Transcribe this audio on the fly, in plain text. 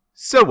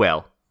So,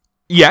 Will,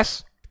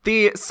 Yes.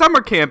 the summer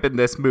camp in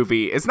this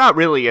movie is not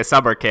really a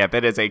summer camp.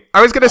 It is a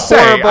I was going to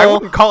say, I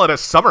wouldn't call it a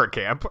summer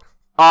camp.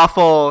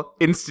 awful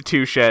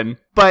institution,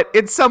 but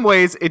in some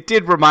ways it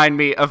did remind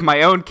me of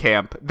my own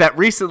camp that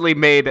recently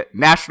made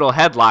national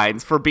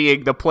headlines for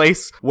being the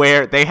place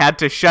where they had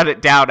to shut it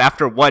down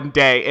after one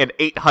day and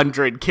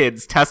 800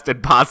 kids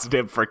tested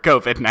positive for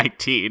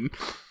COVID-19.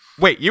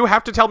 Wait, you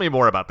have to tell me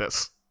more about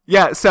this.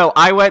 Yeah, so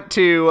I went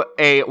to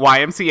a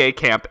YMCA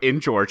camp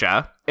in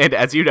Georgia, and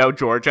as you know,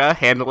 Georgia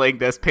handling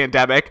this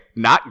pandemic,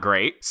 not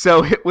great.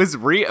 So it was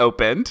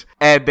reopened,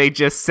 and they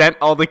just sent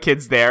all the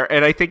kids there,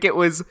 and I think it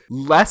was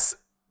less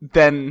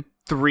than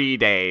 3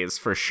 days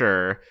for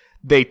sure.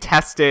 They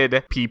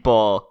tested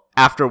people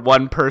after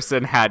one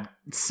person had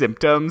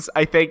symptoms,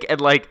 I think, and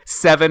like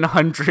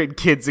 700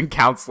 kids and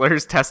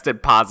counselors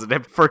tested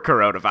positive for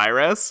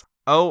coronavirus.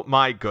 Oh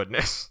my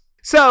goodness.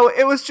 So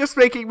it was just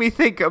making me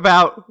think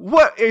about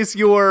what is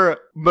your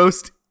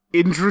most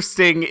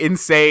interesting,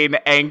 insane,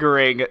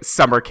 angering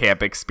summer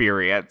camp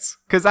experience?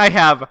 Because I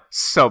have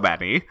so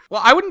many.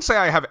 Well, I wouldn't say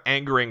I have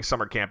angering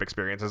summer camp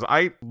experiences.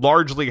 I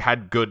largely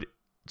had good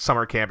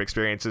summer camp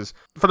experiences.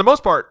 For the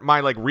most part,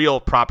 my like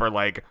real proper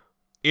like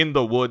in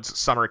the woods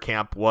summer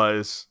camp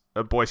was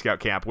a Boy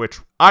Scout camp, which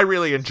I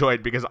really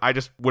enjoyed because I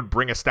just would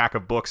bring a stack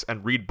of books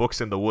and read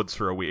books in the woods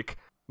for a week.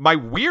 My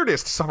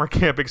weirdest summer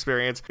camp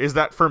experience is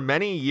that for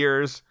many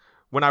years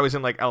when I was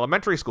in like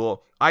elementary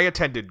school, I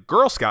attended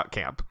Girl Scout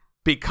camp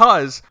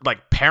because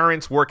like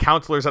parents were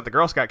counselors at the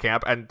Girl Scout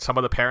camp and some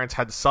of the parents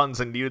had sons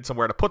and needed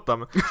somewhere to put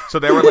them. So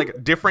there were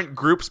like different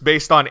groups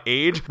based on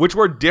age, which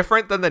were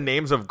different than the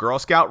names of Girl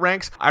Scout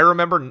ranks. I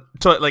remember,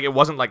 so like it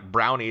wasn't like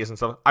brownies and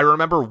stuff. I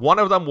remember one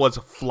of them was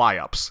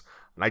fly-ups.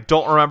 And I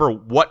don't remember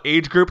what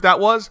age group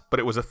that was, but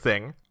it was a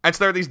thing. And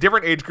so there are these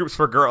different age groups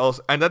for girls,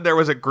 and then there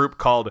was a group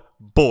called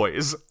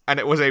boys, and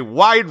it was a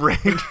wide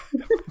range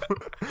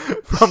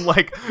from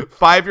like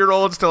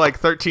 5-year-olds to like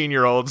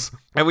 13-year-olds.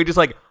 And we just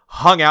like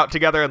hung out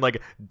together and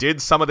like did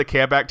some of the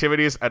camp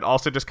activities and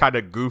also just kind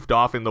of goofed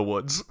off in the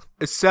woods.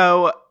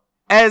 So,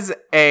 as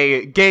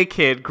a gay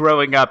kid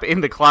growing up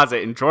in the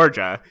closet in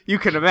Georgia, you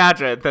can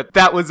imagine that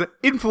that was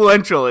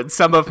influential in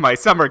some of my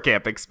summer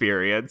camp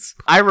experience.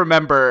 I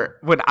remember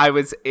when I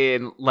was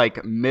in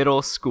like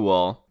middle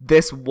school,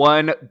 this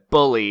one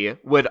bully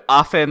would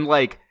often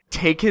like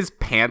take his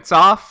pants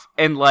off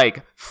and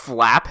like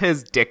flap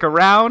his dick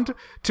around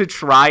to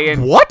try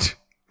and What?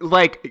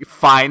 like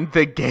find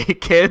the gay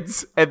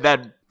kids and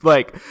then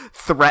like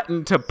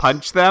threaten to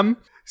punch them.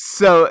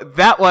 So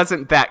that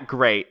wasn't that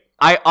great.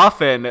 I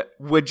often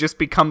would just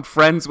become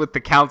friends with the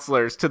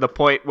counselors to the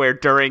point where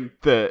during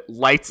the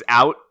lights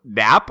out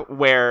nap,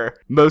 where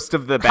most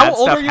of the bad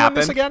stuff happened. How old are you in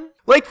this again?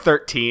 Like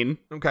 13.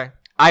 Okay.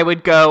 I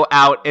would go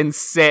out and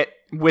sit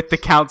with the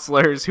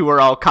counselors who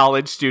were all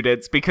college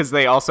students because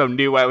they also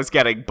knew I was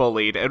getting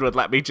bullied and would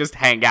let me just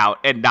hang out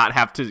and not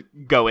have to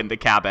go in the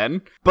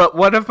cabin. But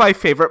one of my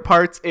favorite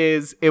parts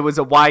is it was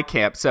a Y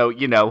camp. So,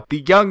 you know, the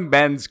Young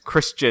Men's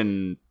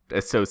Christian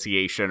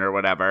Association or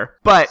whatever.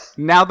 But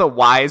now the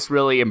Y's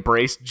really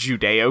embraced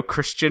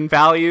Judeo-Christian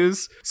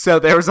values. So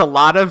there was a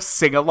lot of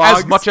sing-alongs.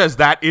 As much as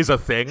that is a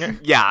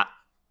thing. Yeah.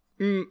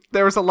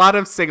 There was a lot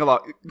of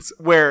sing-alongs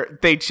where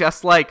they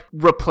just like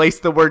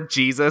replaced the word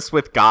Jesus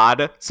with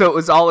God. So it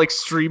was all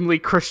extremely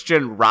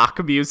Christian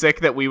rock music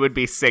that we would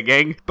be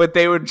singing, but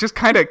they would just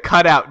kind of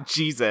cut out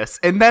Jesus.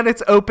 And then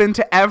it's open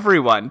to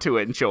everyone to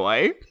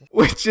enjoy,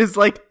 which is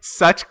like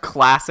such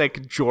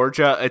classic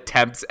Georgia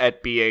attempts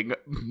at being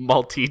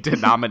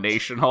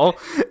multi-denominational.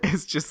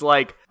 It's just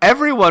like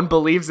everyone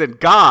believes in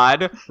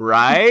God,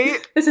 right?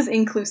 This is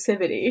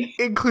inclusivity.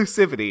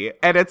 Inclusivity.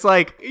 And it's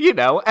like, you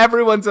know,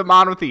 everyone's a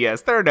monotheist.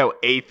 There are no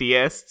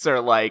atheists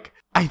or like,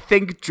 I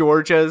think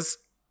Georgia's,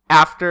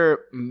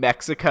 after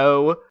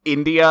Mexico,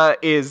 India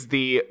is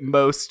the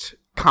most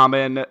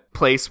common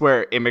place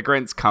where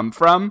immigrants come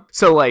from.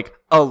 So like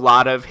a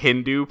lot of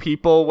Hindu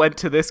people went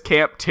to this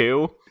camp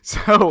too.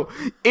 So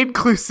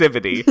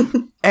inclusivity.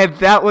 And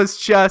that was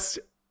just,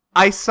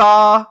 I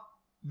saw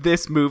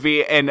this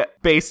movie and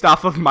based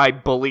off of my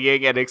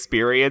bullying and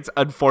experience,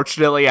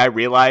 unfortunately I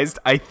realized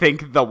I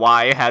think the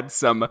Y had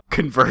some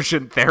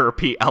conversion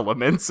therapy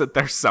elements at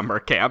their summer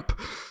camp.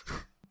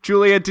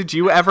 Julia, did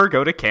you ever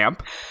go to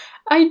camp?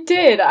 I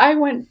did. I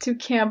went to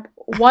camp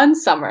one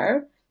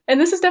summer. And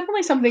this is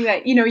definitely something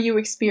that, you know, you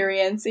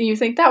experience and you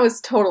think that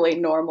was totally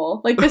normal.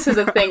 Like, this is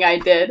a thing I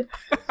did.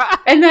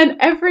 And then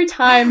every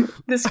time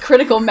this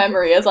critical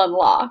memory is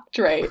unlocked,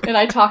 right? And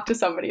I talk to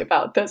somebody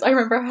about this, I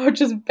remember how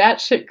just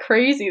batshit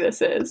crazy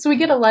this is. So we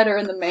get a letter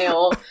in the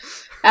mail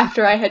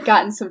after I had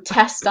gotten some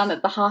tests done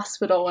at the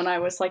hospital when I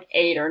was like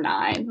 8 or 9.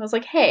 I was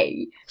like,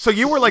 hey. So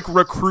you were like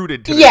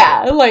recruited to this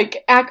Yeah,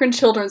 like Akron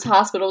Children's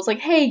Hospital was like,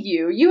 hey,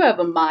 you have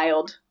a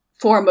mild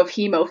form of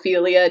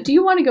hemophilia. Do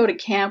you want to go to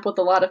camp with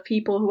a lot of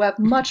people who have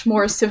much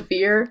more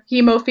severe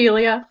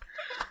hemophilia?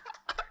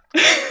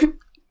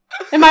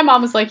 And my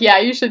mom was like, yeah,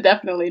 you should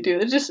definitely do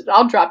this. Just,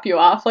 I'll drop you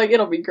off. Like,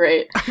 it'll be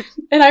great.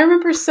 And I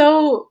remember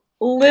so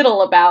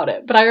little about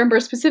it. But I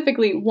remember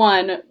specifically,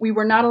 one, we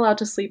were not allowed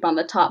to sleep on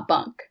the top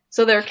bunk.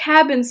 So there are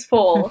cabins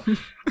full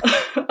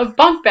of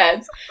bunk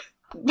beds.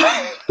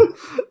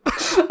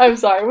 I'm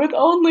sorry, with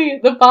only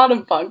the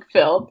bottom bunk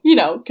filled,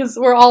 because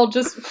we're all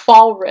just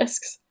fall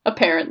risks,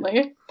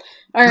 apparently.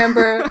 I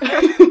remember...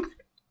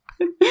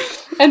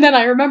 And then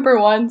I remember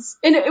once,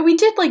 and we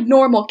did like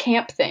normal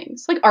camp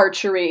things, like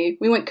archery,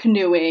 we went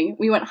canoeing,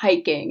 we went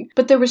hiking,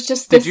 but there was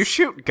just this... Did you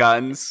shoot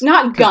guns?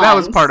 Not guns. That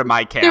was part of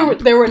my camp.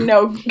 There were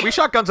no... We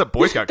shot guns at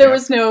Boy Scout There camp.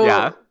 was no...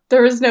 Yeah.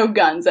 There was no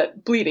guns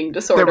at bleeding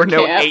disorder There were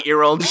no camp.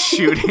 8-year-olds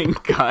shooting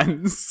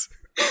guns.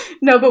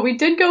 No, but we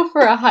did go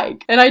for a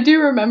hike, and I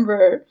do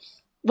remember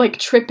like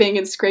tripping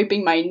and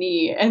scraping my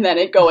knee, and then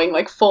it going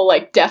like full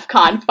like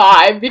DEFCON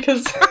 5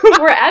 because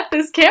we're at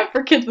this camp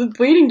for kids with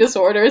bleeding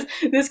disorders.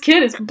 This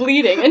kid is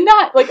bleeding, and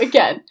not like,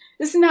 again,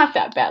 it's not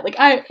that bad. Like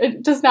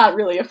it does not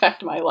really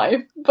affect my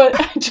life, but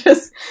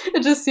just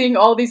seeing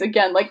all these,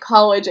 again, like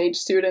college age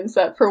students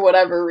that for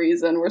whatever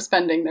reason were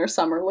spending their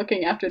summer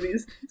looking after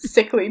these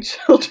sickly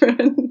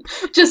children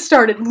just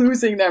started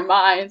losing their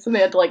minds, and they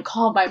had to like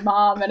call my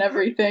mom and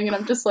everything, and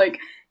I'm just like,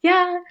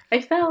 yeah,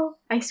 I fell.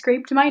 I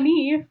scraped my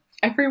knee.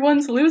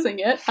 Everyone's losing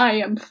it. I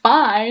am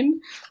fine.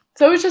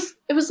 So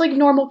it was like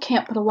normal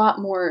camp, but a lot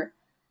more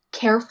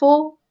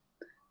careful,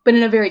 but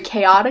in a very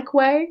chaotic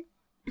way.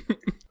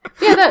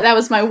 Yeah, that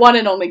was my one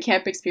and only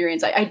camp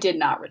experience. I did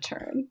not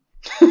return.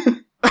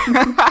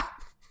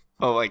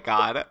 Oh my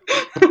god.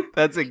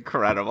 That's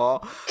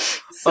incredible.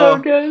 So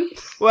good.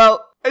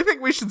 Well, I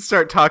think we should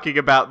start talking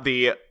about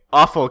the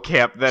awful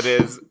camp that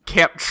is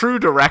Camp True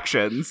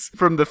Directions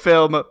from the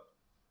film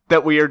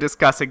that we are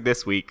discussing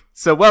this week.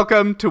 So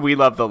welcome to We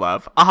Love the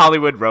Love, a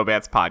Hollywood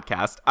romance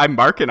podcast. I'm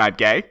Mark and I'm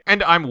gay.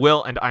 And I'm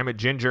Will and I'm a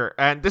ginger.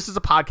 And this is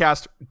a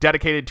podcast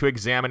dedicated to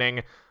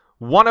examining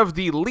one of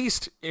the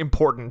least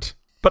important,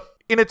 but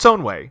in its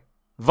own way,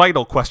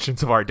 vital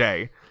questions of our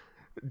day.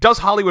 Does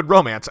Hollywood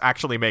romance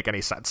actually make any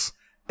sense?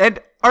 And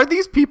are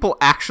these people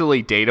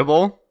actually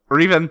dateable? Or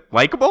even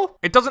likable?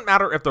 It doesn't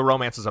matter if the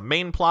romance is a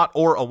main plot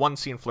or a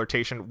one-scene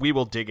flirtation, we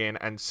will dig in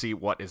and see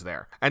what is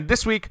there. And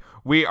this week,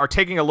 we are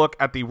taking a look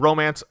at the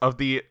romance of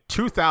the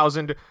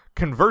 2000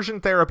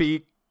 conversion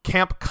therapy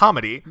camp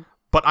comedy,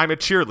 But I'm a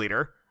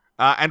Cheerleader,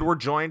 and we're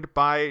joined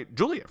by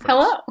Julia first.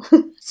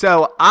 Hello.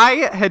 So,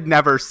 I had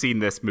never seen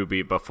this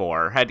movie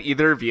before. Had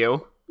either of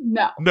you?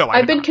 No.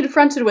 I've been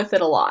confronted with it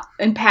a lot,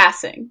 in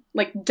passing,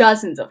 like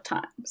dozens of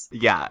times.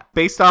 Yeah.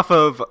 Based off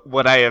of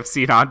what I have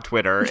seen on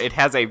Twitter, it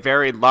has a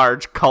very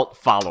large cult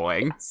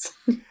following, Yes.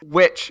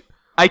 which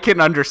I can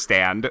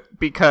understand,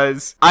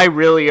 because I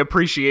really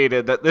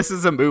appreciated that this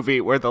is a movie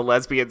where the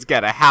lesbians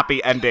get a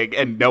happy ending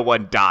and no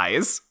one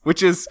dies,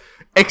 which is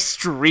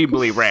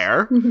extremely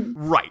rare.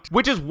 Right.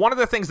 Which is one of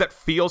the things that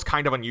feels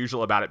kind of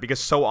unusual about it, because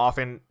so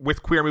often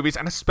with queer movies,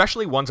 and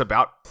especially ones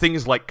about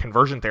things like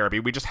conversion therapy,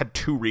 we just had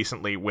two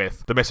recently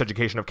with The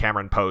Miseducation of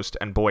Cameron Post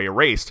and Boy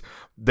Erased.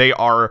 They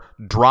are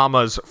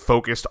dramas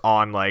focused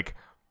on like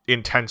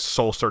intense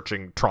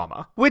soul-searching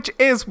trauma. Which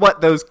is what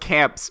those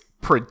camps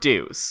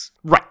produce.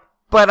 Right.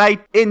 But I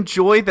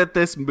enjoy that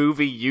this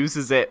movie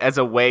uses it as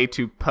a way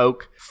to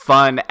poke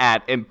fun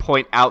at and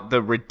point out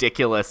the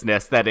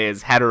ridiculousness that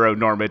is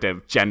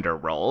heteronormative gender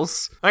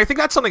roles. And I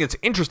think that's something that's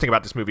interesting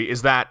about this movie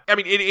is that, I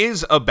mean, it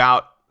is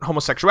about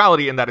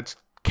homosexuality in that its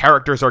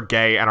characters are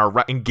gay and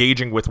are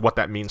engaging with what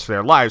that means for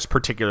their lives,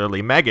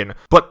 particularly Megan.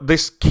 But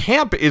this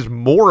camp is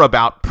more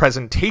about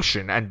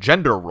presentation and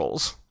gender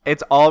roles.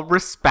 It's all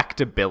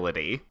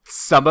respectability.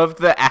 Some of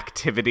the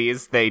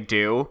activities they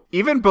do,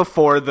 even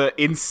before the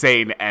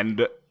insane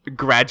end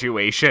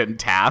graduation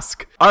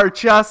task, are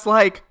just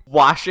like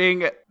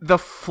washing the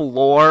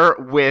floor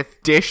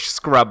with dish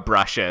scrub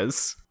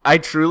brushes. I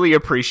truly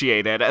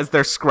appreciate it as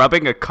they're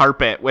scrubbing a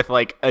carpet with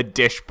like a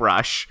dish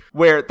brush,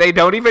 where they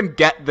don't even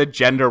get the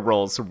gender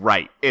roles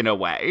right in a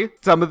way.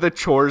 Some of the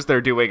chores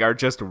they're doing are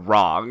just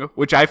wrong,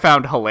 which I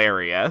found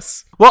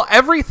hilarious. Well,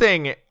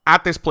 everything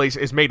at this place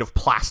is made of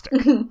plastic.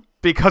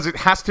 Because it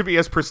has to be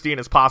as pristine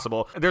as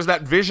possible. There's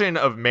that vision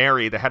of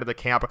Mary, the head of the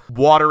camp,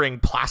 watering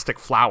plastic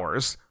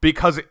flowers.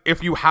 Because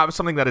if you have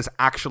something that is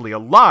actually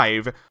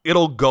alive,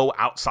 it'll go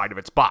outside of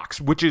its box.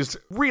 Which is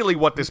really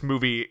what this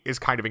movie is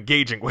kind of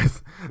engaging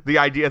with. The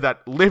idea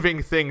that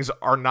living things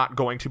are not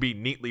going to be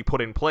neatly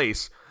put in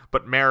place.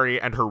 But Mary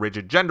and her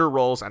rigid gender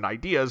roles and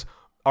ideas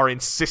are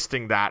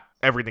insisting that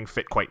everything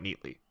fit quite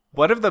neatly.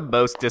 One of the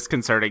most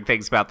disconcerting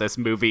things about this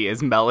movie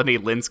is Melanie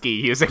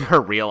Lynskey using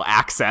her real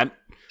accent.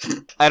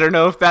 I don't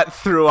know if that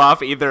threw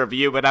off either of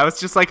you, but I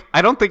was just like,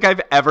 I don't think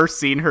I've ever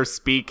seen her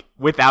speak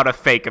without a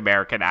fake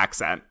American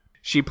accent.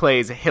 She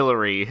plays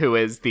Hillary, who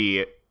is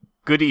the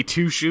goody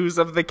two-shoes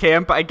of the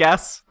camp, I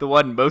guess. The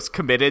one most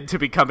committed to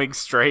becoming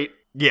straight.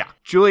 Yeah.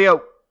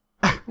 Julia,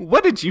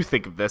 what did you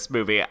think of this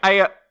movie?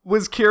 I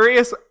was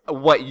curious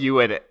what you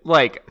would,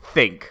 like,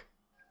 think.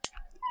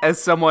 As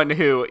someone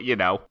who,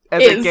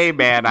 as a gay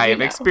man, I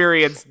have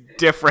experienced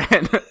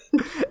different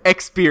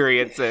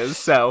experiences,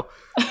 so...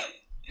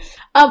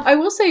 I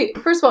will say,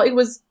 first of all, it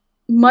was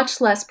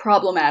much less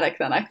problematic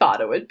than I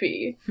thought it would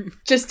be.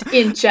 Just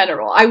in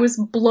general. I was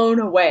blown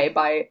away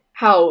by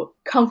how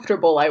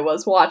comfortable I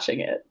was watching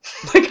it.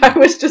 Like, I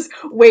was just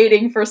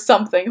waiting for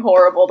something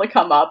horrible to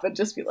come up and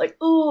just be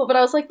like, ooh, but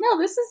I was like, no,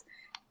 this is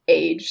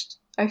aged,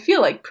 I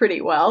feel like,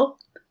 pretty well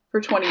for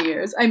 20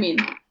 years. I mean,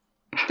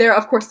 there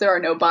are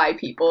no bi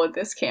people at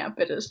this camp.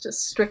 It is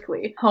just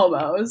strictly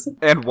homos.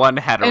 And one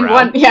hetero. And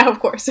one, yeah, of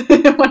course,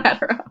 one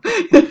hetero.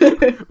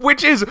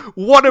 Which is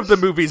one of the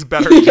movie's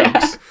better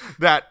jokes,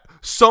 that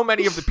so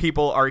many of the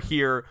people are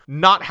here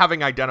not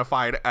having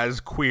identified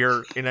as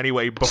queer in any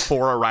way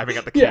before arriving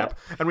at the camp.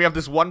 Yeah. And we have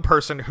this one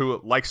person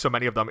who, like so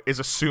many of them, is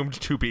assumed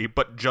to be,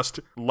 but just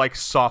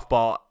likes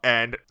softball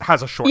and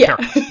has a short hair.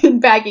 And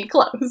baggy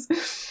clothes.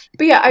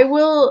 But yeah, I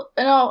will,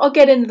 and I'll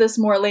get into this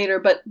more later,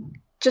 but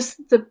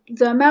just the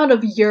amount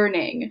of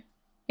yearning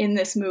in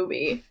this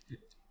movie,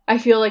 I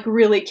feel like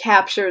really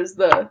captures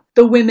the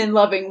women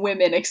loving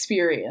women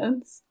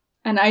experience.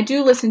 And I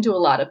do listen to a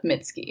lot of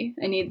Mitski.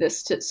 I need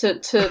this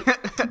to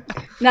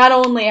not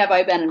only have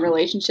I been in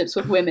relationships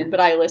with women, but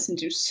I listen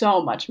to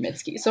so much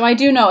Mitski. So I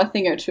do know a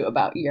thing or two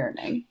about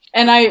yearning.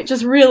 And I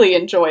just really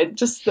enjoyed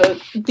just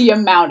the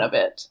amount of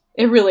it.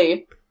 It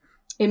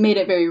made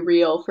it very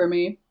real for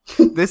me.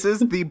 This is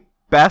the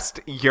best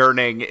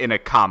yearning in a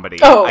comedy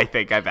I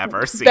think I've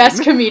ever seen.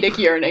 Best comedic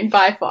yearning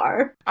by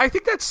far. I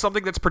think that's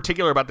something that's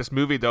particular about this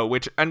movie, though,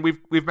 and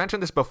we've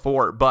mentioned this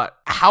before, but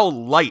how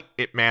light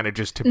it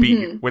manages to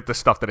be with the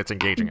stuff that it's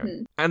engaging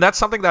in. And that's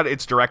something that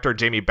its director,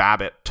 Jamie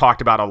Babbitt, talked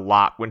about a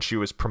lot when she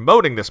was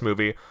promoting this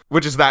movie,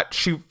 which is that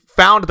she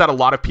found that a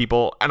lot of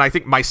people, and I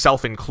think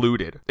myself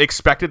included,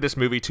 expected this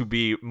movie to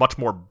be much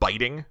more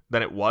biting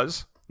than it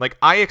was. Like,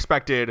 I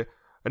expected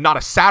not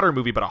a sadder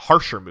movie, but a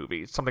harsher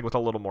movie, something with a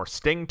little more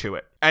sting to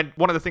it. And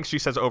one of the things she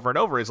says over and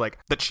over is like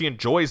that she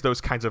enjoys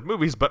those kinds of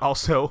movies, but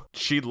also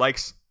she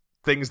likes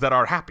things that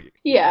are happy.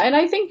 Yeah, and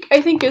I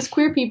think as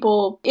queer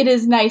people, it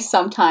is nice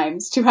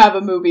sometimes to have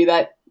a movie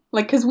that,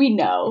 like, because we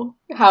know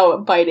how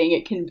biting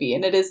it can be,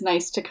 and it is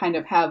nice to kind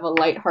of have a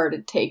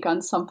lighthearted take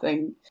on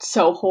something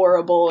so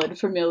horrible and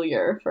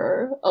familiar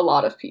for a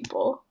lot of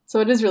people.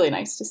 So it is really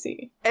nice to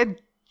see. And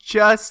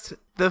just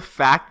the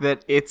fact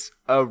that it's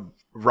a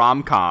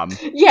rom-com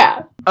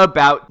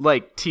about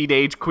like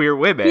teenage queer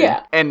women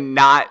and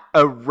not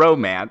a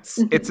romance.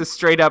 It's a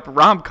straight up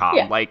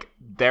rom-com. Like,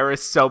 there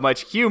is so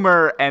much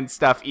humor and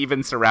stuff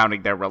even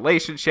surrounding their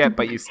relationship,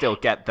 but you still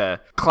get the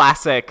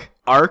classic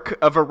arc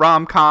of a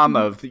rom-com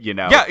of,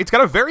 Yeah, it's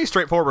got a very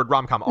straightforward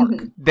rom-com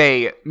arc.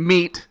 They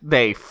meet,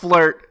 they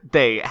flirt,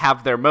 they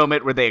have their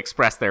moment where they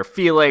express their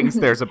feelings,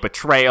 there's a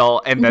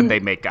betrayal, and then they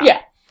make up. Yeah,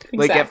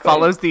 exactly. Like, it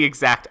follows the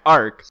exact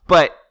arc,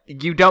 but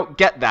you don't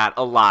get that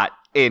a lot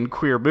in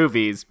queer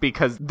movies,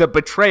 because the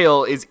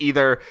betrayal is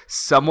either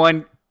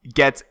someone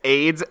gets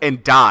AIDS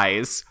and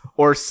dies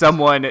or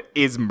someone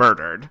is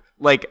murdered.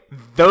 Like,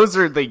 those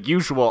are the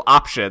usual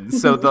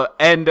options. So the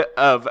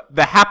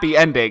happy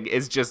ending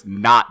is just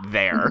not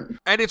there.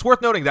 And it's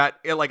worth noting that,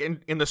 like,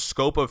 in the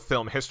scope of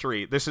film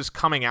history, this is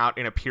coming out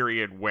in a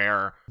period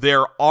where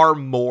there are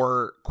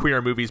more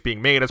queer movies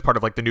being made as part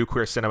of like the new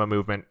queer cinema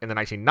movement in the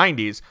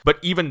 1990s. But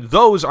even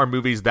those are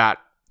movies that,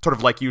 sort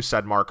of like you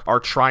said, Mark, are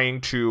trying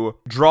to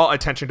draw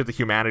attention to the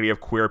humanity of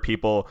queer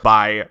people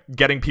by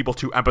getting people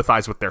to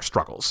empathize with their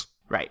struggles.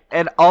 Right.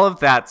 And all of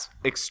that's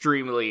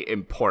extremely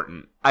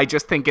important. I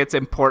just think it's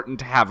important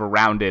to have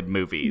rounded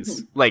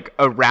movies, like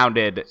a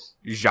rounded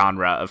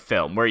genre of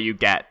film where you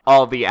get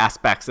all the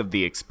aspects of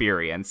the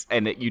experience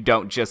and that you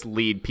don't just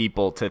lead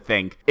people to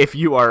think if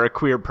you are a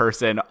queer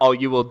person, all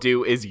you will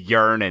do is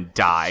yearn and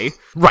die.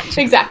 Right.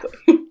 Exactly.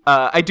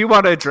 I do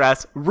want to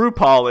address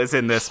RuPaul is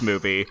in this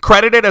movie.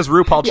 Credited as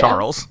RuPaul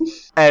Charles.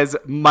 As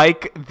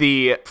Mike,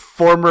 the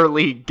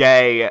formerly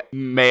gay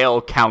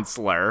male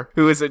counselor,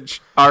 who is in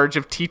charge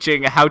of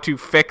teaching how to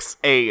fix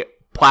a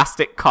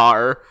plastic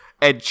car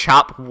and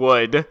chop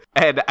wood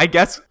and I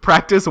guess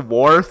practice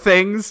war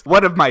things.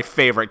 One of my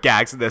favorite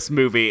gags in this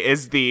movie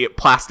is the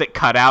plastic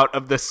cutout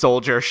of the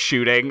soldier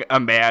shooting a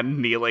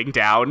man kneeling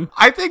down.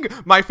 I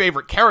think my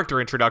favorite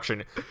character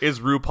introduction is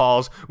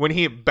RuPaul's when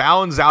he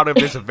bounds out of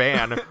his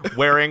van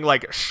wearing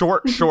like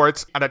short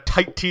shorts and a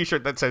tight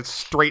t-shirt that says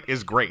straight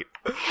is great.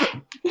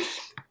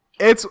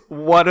 It's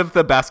one of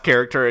the best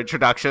character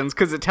introductions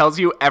because it tells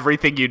you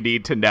everything you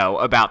need to know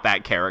about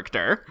that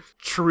character.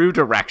 True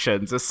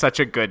Directions is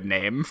such a good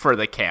name for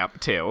the camp,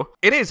 too.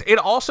 It is. It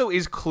also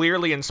is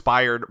clearly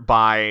inspired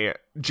by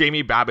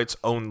Jamie Babbitt's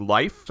own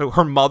life. So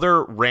her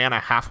mother ran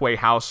a halfway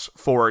house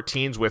for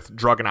teens with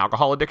drug and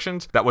alcohol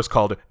addictions that was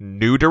called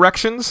New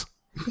Directions.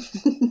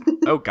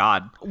 Oh,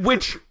 God.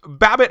 Which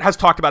Babbitt has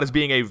talked about as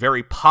being a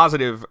very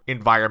positive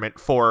environment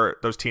for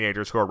those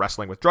teenagers who are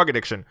wrestling with drug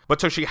addiction.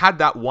 But so she had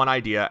that one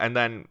idea, and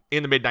then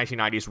in the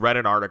mid-1990s read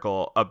an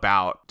article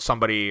about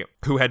somebody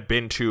who had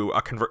been to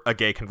a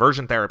gay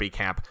conversion therapy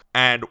camp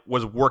and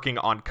was working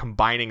on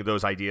combining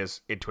those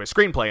ideas into a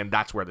screenplay, and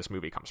that's where this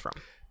movie comes from.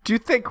 Do you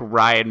think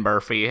Ryan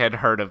Murphy had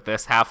heard of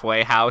this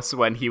halfway house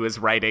when he was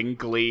writing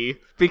Glee?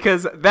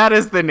 Because that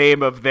is the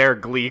name of their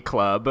Glee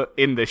club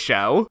in the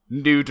show,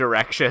 New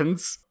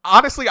Directions.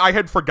 Honestly, I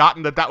had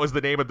forgotten that was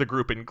the name of the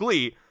group in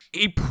Glee.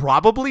 He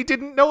probably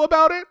didn't know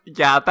about it.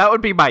 Yeah, that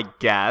would be my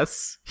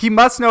guess. He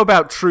must know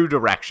about True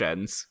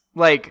Directions.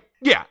 Like,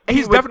 yeah,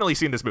 he's definitely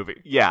seen this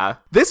movie. Yeah.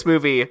 This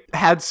movie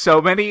had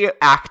so many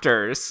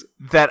actors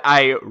that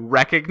I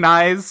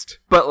recognized,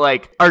 but,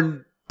 like,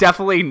 are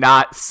definitely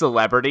not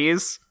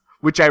celebrities,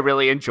 which I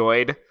really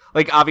enjoyed.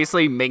 Like,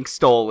 obviously, Mink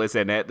Stole is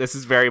in it. This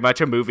is very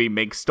much a movie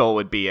Mink Stole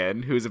would be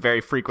in, who's a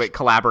very frequent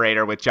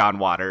collaborator with John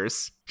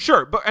Waters.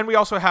 Sure, and we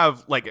also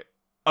have, like,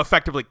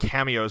 effectively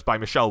cameos by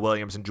Michelle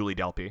Williams and Julie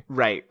Delpy.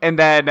 Right. And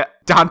then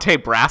Dante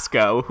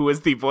Brasco, who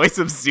is the voice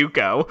of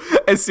Zuko.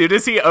 As soon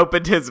as he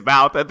opened his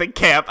mouth at the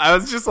camp, I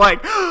was just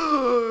like,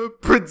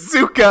 Prince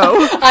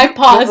Zuko. I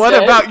paused what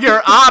it. about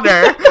your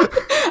honor?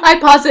 I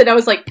paused it and I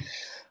was like,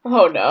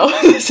 oh no,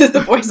 this is the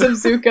voice of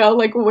Zuko.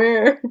 Like,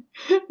 where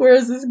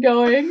is this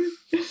going?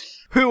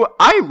 Who,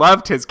 I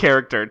loved his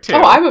character, too.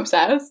 Oh, I'm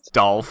obsessed.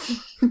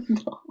 Dolph.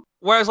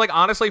 Whereas, like,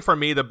 honestly, for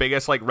me, the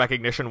biggest, like,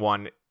 recognition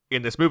one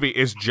in this movie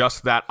is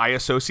just that I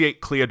associate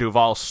Clea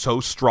Duvall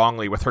so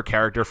strongly with her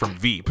character from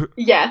Veep.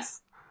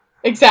 Yes,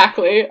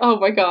 exactly. Oh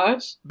my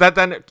gosh. That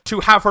then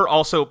to have her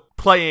also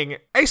playing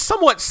a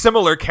somewhat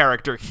similar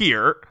character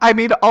here. I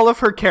mean, all of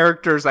her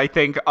characters, I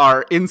think,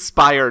 are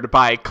inspired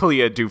by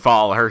Clea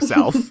Duvall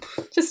herself.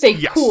 Just a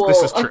Yes,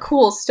 this is true.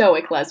 cool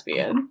stoic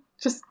lesbian.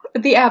 Just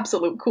the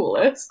absolute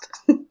coolest.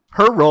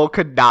 Her role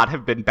could not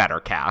have been better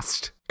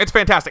cast. It's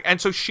fantastic. And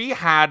so she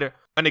had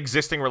an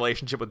existing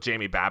relationship with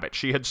Jamie Babbitt.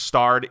 She had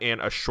starred in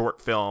a short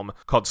film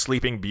called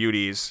Sleeping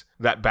Beauties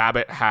that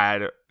Babbitt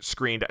had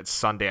screened at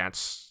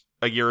Sundance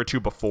a year or two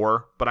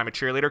before But I'm a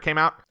Cheerleader came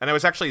out. And it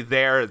was actually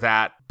there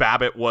that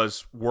Babbitt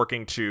was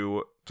working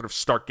to sort of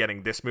start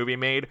getting this movie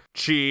made.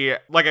 She,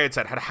 like I had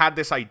said, had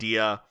this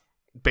idea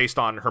based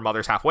on her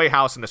mother's halfway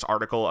house and this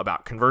article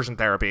about conversion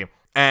therapy.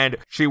 And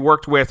she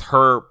worked with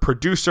her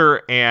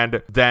producer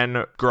and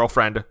then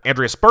girlfriend,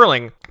 Andrea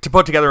Sperling, to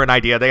put together an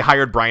idea. They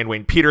hired Brian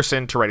Wayne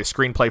Peterson to write a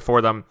screenplay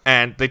for them.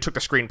 And they took the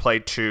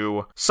screenplay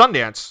to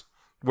Sundance,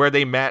 where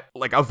they met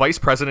like a vice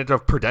president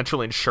of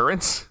Prudential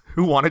Insurance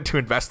who wanted to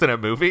invest in a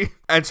movie.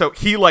 And so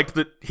he liked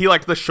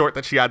the short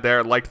that she had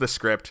there, liked the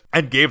script,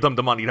 and gave them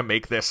the money to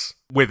make this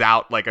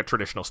without like a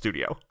traditional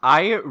studio.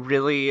 I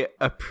really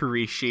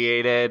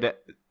appreciated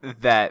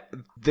that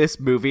this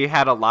movie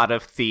had a lot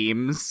of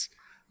themes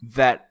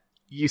that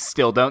you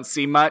still don't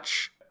see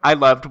much. I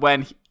loved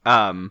when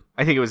I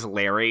think it was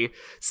Larry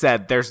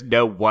said there's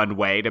no one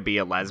way to be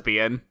a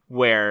lesbian,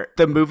 where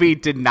the movie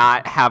did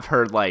not have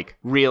her like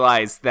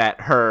realize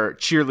that her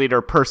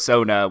cheerleader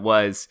persona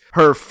was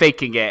her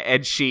faking it,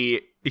 and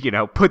she, you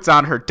know, puts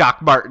on her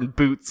Doc Marten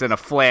boots and a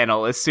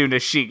flannel as soon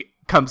as she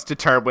comes to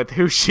term with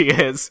who she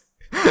is.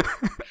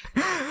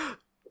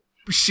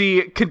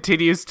 She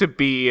continues to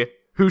be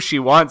who she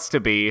wants to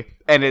be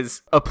and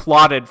is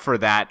applauded for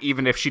that,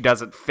 even if she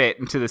doesn't fit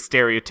into the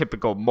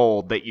stereotypical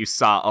mold that you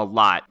saw a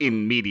lot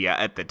in media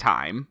at the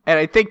time. And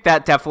I think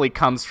that definitely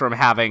comes from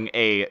having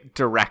a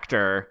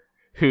director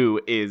who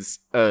is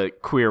a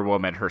queer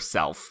woman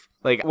herself.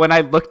 Like, when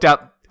I looked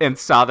up and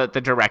saw that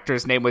the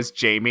director's name was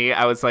Jamie,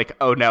 I was like,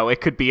 oh no,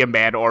 it could be a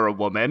man or a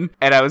woman.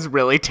 And I was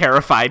really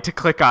terrified to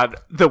click on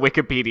the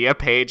Wikipedia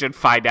page and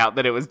find out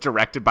that it was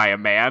directed by a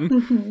man.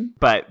 Mm-hmm.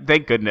 But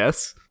thank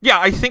goodness. Yeah,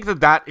 I think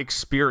that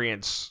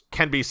experience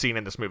can be seen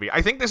in this movie.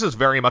 I think this is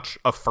very much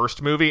a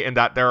first movie in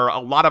that there are a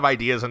lot of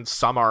ideas and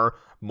some are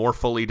more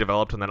fully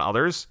developed than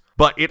others.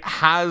 But it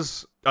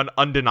has an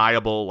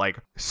undeniable like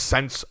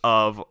sense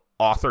of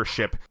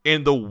authorship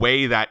in the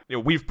way that, you know,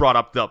 we've brought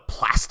up the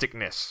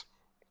plasticness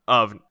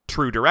of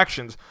True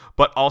Directions,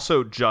 but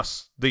also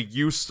just the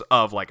use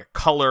of like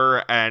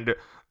color and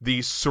the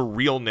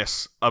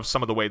surrealness of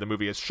some of the way the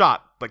movie is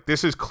shot. Like,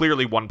 this is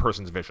clearly one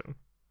person's vision.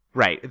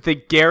 Right. The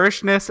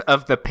garishness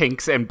of the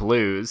pinks and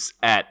blues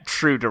at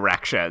True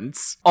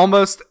Directions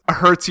almost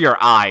hurts your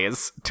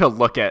eyes to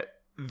look at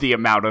the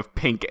amount of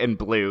pink and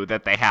blue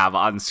that they have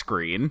on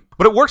screen.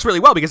 But it works really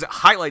well because it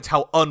highlights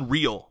how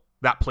unreal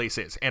that place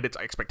is and its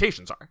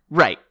expectations are.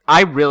 Right.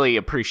 I really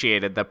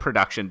appreciated the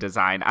production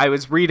design. I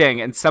was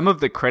reading and some of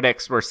the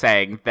critics were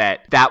saying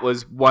that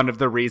was one of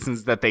the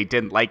reasons that they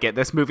didn't like it.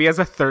 This movie has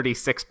a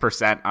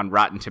 36% on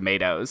Rotten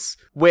Tomatoes,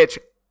 which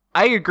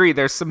I agree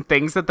there's some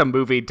things that the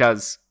movie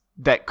does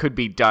that could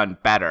be done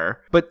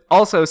better, but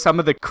also some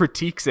of the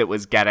critiques it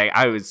was getting,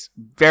 I was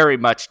very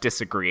much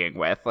disagreeing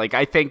with. Like,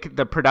 I think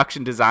the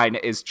production design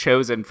is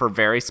chosen for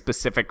very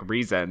specific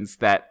reasons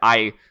that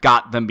I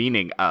got the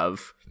meaning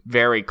of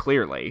very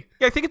clearly.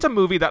 Yeah, I think it's a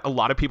movie that a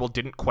lot of people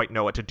didn't quite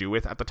know what to do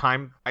with at the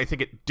time. I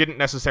think it didn't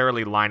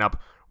necessarily line up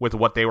with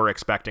what they were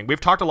expecting. We've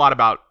talked a lot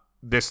about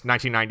this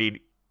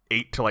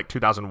 1998 to like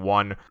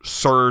 2001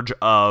 surge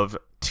of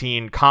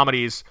teen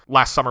comedies.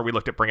 Last summer we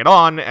looked at Bring It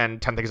On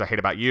and 10 Things I Hate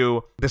About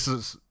You. This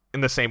is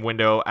in the same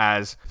window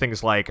as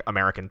things like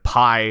American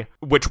Pie,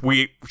 which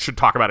we should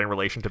talk about in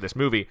relation to this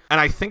movie. And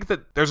I think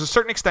that there's a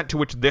certain extent to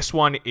which this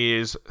one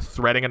is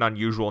threading an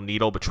unusual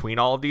needle between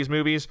all of these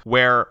movies,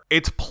 where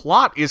its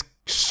plot is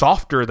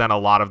softer than a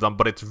lot of them,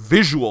 but its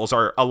visuals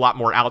are a lot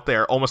more out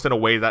there, almost in a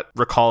way that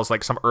recalls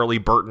like some early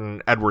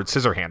Burton, Edward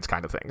Scissorhands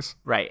kind of things.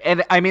 Right.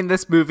 And I mean,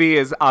 this movie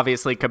is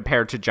obviously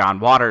compared to John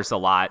Waters a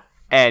lot,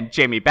 and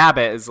Jamie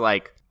Babbitt is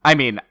like, I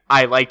mean,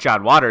 I like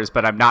John Waters,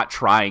 but I'm not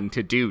trying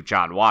to do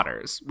John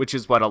Waters, which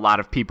is what a lot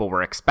of people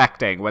were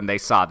expecting when they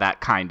saw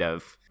that kind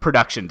of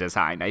production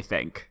design, I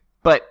think.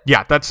 But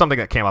yeah, that's something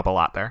that came up a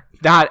lot there.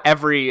 Not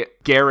every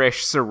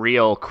garish,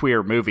 surreal,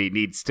 queer movie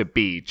needs to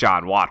be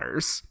John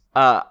Waters.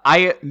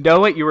 I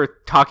know what you were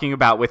talking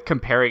about with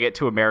comparing it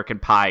to American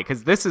Pie,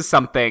 because this is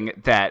something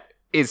that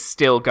is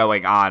still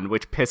going on,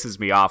 which pisses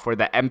me off, where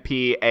the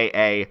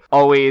MPAA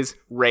always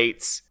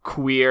rates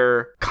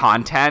queer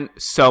content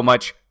so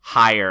much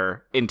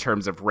higher in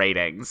terms of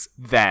ratings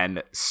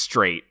than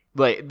straight.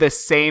 Like, the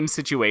same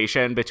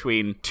situation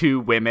between two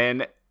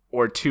women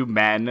or two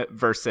men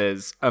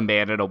versus a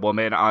man and a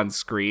woman on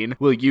screen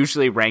will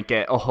usually rank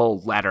it a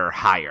whole letter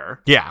higher.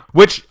 Yeah,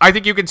 which I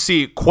think you can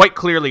see quite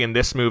clearly in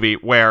this movie,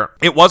 where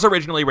it was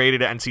originally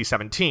rated at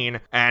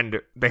NC-17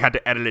 and they had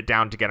to edit it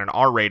down to get an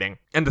R rating.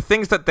 And the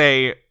things that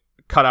they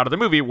cut out of the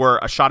movie were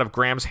a shot of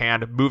Graham's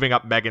hand moving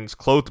up Megan's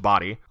clothed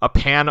body, a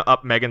pan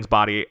up Megan's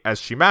body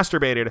as she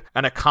masturbated,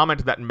 and a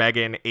comment that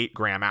Megan ate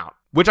Graham out.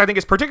 Which I think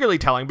is particularly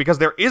telling because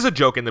there is a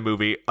joke in the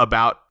movie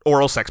about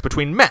oral sex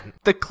between men.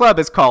 The club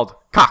is called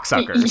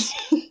Cocksuckers.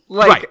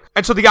 Right.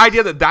 And so the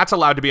idea that that's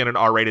allowed to be in an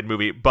R-rated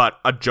movie, but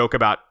a joke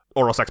about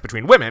oral sex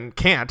between women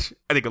can't,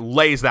 I think it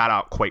lays that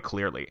out quite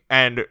clearly.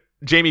 And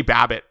Jamie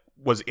Babbitt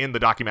was in the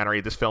documentary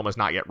This Film Is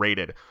Not Yet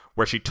Rated,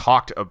 where she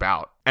talked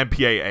about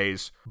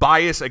MPAA's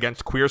bias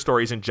against queer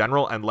stories in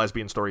general and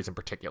lesbian stories in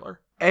particular.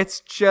 It's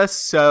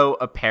just so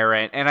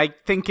apparent, and I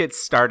think it's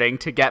starting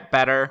to get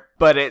better,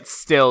 but it's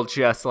still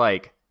just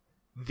like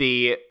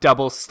the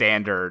double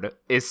standard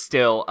is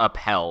still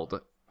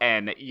upheld,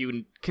 and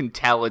you can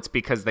tell it's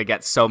because they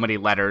get so many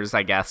letters,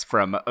 I guess,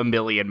 from A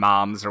Million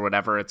Moms or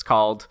whatever it's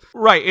called.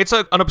 Right. It's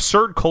an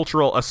absurd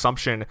cultural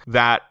assumption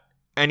that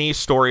any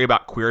story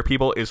about queer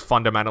people is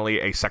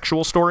fundamentally a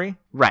sexual story.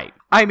 Right.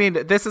 I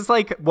mean, this is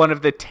like one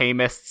of the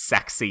tamest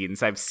sex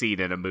scenes I've seen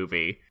in a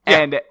movie. Yeah.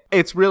 And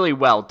it's really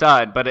well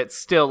done, but it's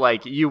still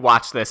like you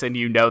watch this and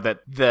you know that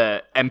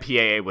the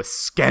MPAA was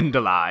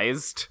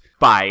scandalized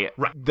by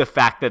the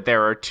fact that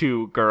there are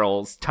two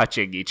girls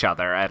touching each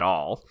other at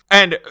all.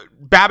 And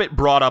Babbitt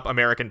brought up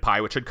American Pie,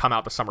 which had come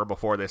out the summer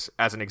before this,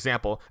 as an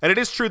example. And it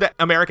is true that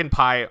American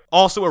Pie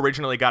also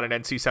originally got an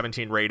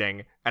NC-17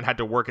 rating and had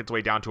to work its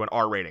way down to an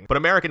R rating. But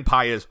American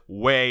Pie is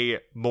way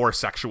more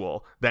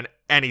sexual than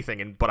anything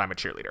in But I'm a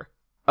Cheerleader.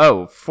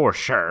 Oh, for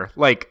sure.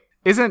 Like,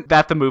 isn't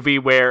that the movie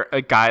where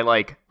a guy,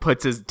 like,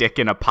 puts his dick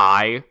in a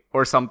pie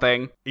or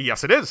something?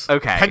 Yes, it is.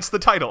 Okay. Hence the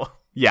title.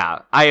 Yeah,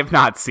 I have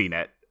not seen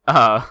it.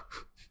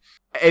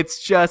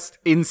 It's just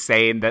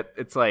insane that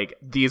it's like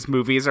these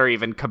movies are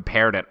even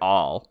compared at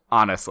all,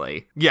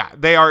 honestly. Yeah,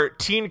 they are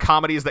teen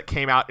comedies that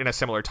came out in a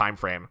similar time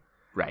frame.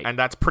 Right. And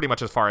that's pretty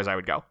much as far as I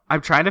would go. I'm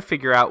trying to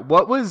figure out,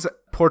 what was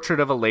Portrait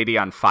of a Lady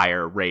on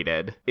Fire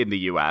rated in the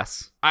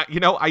US? I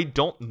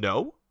don't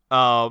know.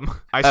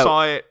 I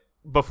saw it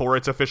before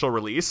its official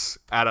release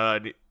at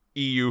an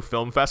EU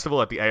film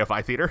festival at the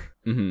AFI Theater.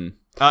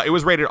 Mm-hmm. It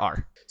was rated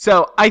R.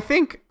 So I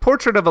think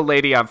Portrait of a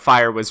Lady on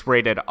Fire was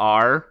rated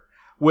R,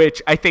 which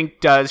I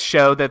think does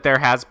show that there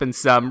has been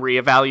some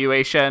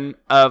reevaluation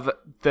of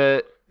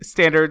the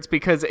standards,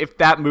 because if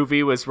that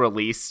movie was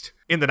released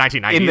in the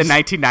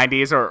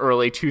 1990s or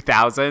early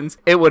 2000s,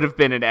 it would have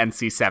been an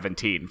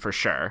NC-17 for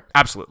sure.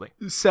 Absolutely.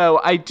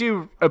 So I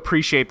do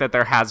appreciate that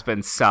there has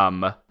been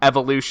some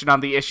evolution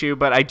on the issue,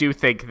 but I do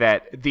think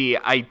that the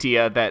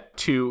idea that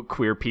two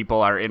queer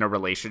people are in a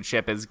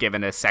relationship is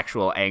given a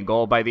sexual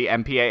angle by the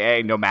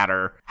MPAA, no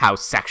matter how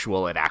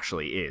sexual it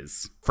actually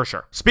is. For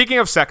sure. Speaking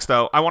of sex,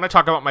 though, I want to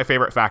talk about my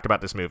favorite fact about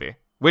this movie,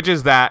 which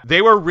is that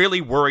they were really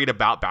worried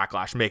about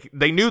backlash.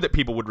 They knew that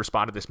people would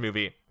respond to this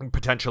movie in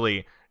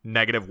potentially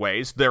negative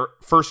ways. Their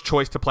first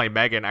choice to play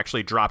Megan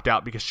actually dropped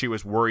out because she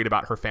was worried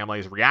about her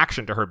family's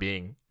reaction to her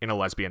being in a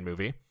lesbian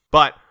movie.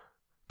 But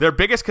their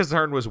biggest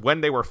concern was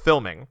when they were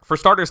filming. For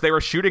starters, they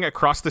were shooting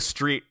across the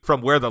street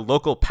from where the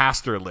local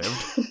pastor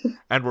lived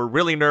and were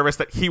really nervous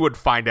that he would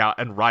find out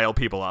and rile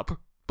people up.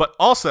 But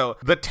also,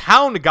 the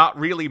town got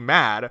really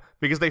mad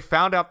because they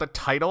found out the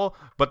title,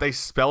 but they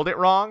spelled it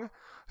wrong.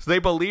 So they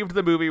believed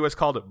the movie was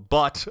called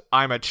But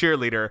I'm a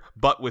Cheerleader,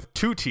 but with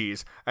two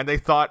T's, and they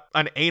thought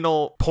an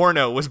anal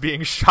porno was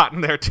being shot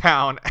in their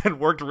town and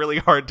worked really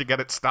hard to get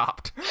it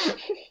stopped.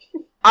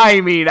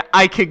 I mean,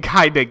 I can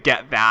kind of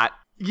get that.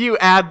 You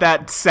add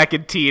that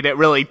second T and it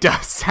really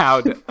does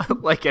sound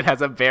like it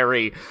has a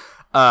very,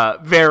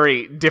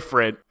 very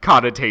different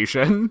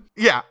connotation.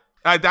 Yeah.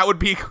 That would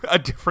be a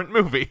different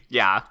movie.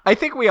 Yeah. I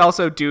think we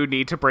also do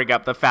need to bring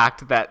up the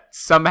fact that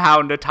somehow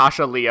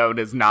Natasha Lyonne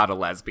is not a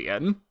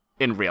lesbian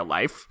in real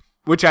life,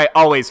 which I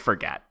always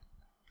forget.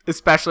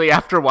 especially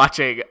after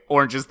watching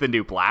Orange is the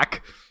New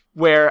Black,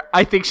 where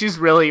I think she's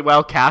really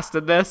well cast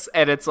in this,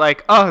 and it's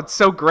like, oh, it's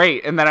so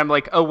great. And then I'm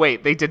like, oh,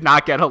 wait, they did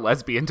not get a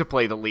lesbian to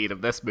play the lead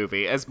of this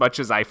movie, as much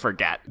as I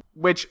forget.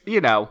 Which,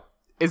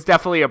 is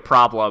definitely a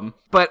problem.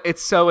 But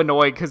it's so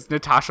annoying because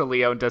Natasha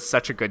Lyonne does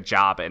such a good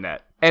job in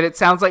it. And it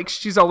sounds like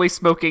she's only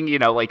smoking,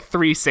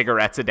 3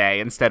 cigarettes a day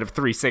instead of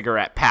 3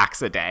 cigarette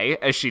packs a day,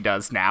 as she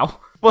does now.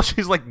 Well,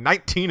 she's like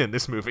 19 in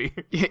this movie.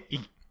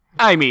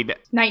 I mean...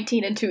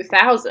 19 in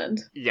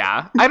 2000.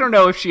 Yeah. I don't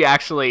know if she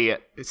actually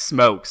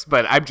smokes,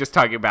 but I'm just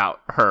talking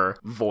about her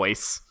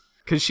voice.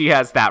 Because she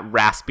has that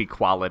raspy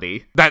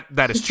quality. That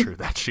is true,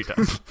 that she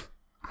does.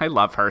 I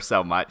love her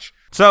so much.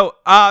 So,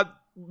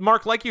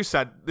 Mark, like you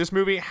said, this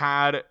movie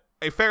had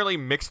a fairly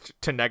mixed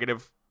to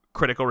negative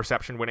critical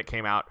reception when it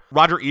came out.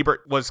 Roger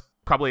Ebert was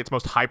probably its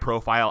most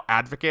high-profile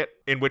advocate,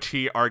 in which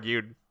he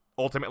argued,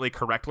 ultimately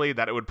correctly,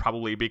 that it would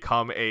probably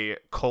become a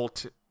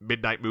cult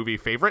midnight movie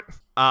favorite.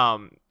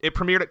 It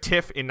premiered at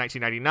TIFF in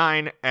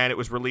 1999, and it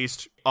was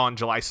released on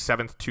July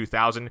 7th,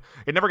 2000.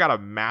 It never got a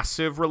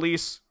massive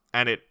release,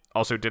 and it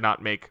also did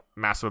not make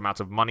massive amounts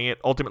of money. It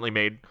ultimately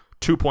made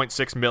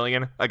 $2.6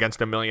 million against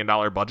 $1 million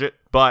budget,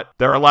 but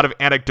there are a lot of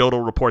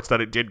anecdotal reports that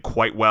it did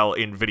quite well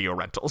in video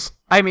rentals.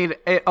 I mean,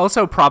 it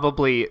also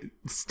probably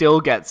still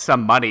gets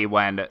some money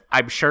when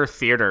I'm sure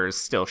theaters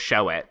still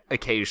show it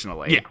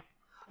occasionally. Yeah.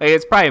 Like,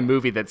 it's probably a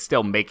movie that's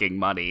still making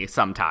money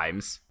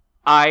sometimes.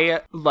 I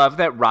love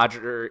that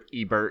Roger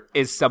Ebert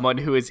is someone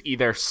who is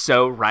either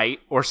so right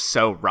or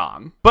so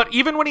wrong. But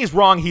even when he's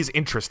wrong, he's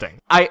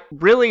interesting. I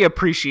really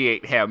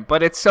appreciate him,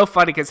 but it's so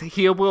funny because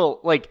he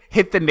will,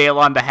 hit the nail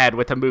on the head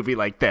with a movie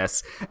like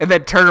this, and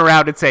then turn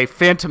around and say,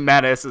 Phantom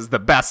Menace is the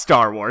best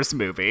Star Wars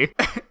movie.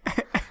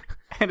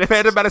 And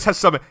Phantom Menace has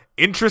some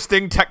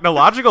interesting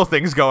technological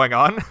things going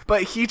on.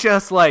 But he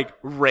just,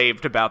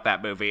 raved about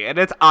that movie, and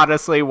it's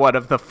honestly one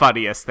of the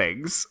funniest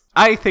things.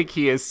 I think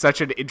he is such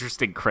an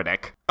interesting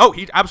critic. Oh,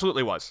 he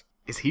absolutely was.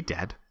 Is he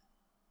dead?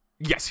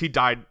 Yes, he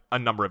died a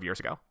number of years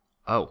ago.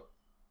 Oh.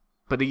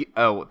 But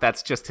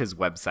that's just his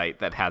website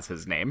that has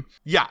his name.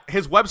 Yeah,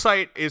 his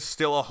website is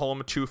still a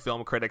home to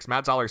film critics.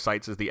 Matt Zoller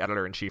Seitz is the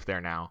editor-in-chief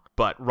there now,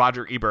 but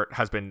Roger Ebert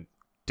has been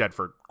dead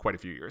for quite a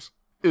few years.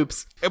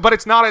 Oops. But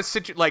it's not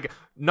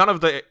none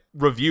of the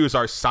reviews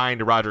are signed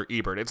to Roger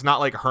Ebert. It's not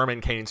like Herman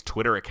Cain's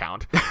Twitter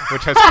account,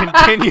 which has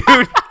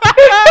continued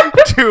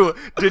to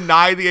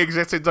deny the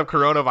existence of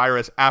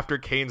coronavirus after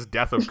Cain's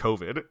death of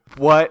COVID.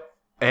 What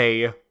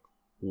a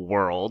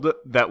world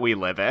that we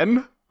live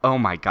in. Oh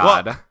my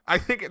God. Well, I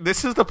think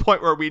this is the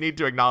point where we need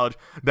to acknowledge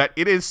that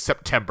it is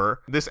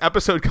September. This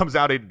episode comes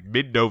out in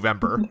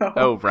mid-November. No.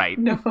 Oh, right.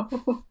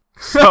 No.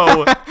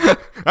 So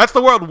that's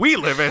the world we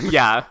live in.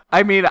 Yeah.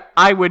 I mean,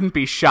 I wouldn't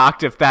be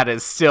shocked if that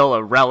is still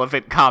a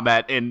relevant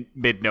comment in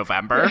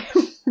mid-November.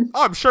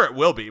 Oh, I'm sure it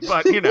will be,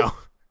 but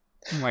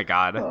Oh my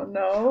God. Oh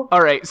no.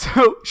 All right,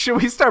 so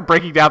should we start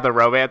breaking down the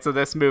romance of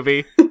this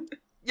movie?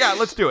 Yeah,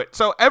 let's do it.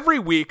 So every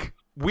week,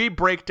 we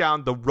break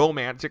down the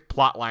romantic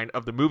plotline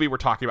of the movie we're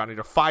talking about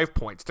into 5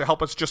 points to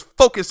help us just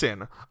focus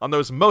in on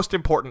those most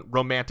important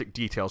romantic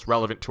details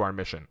relevant to our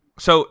mission.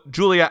 So,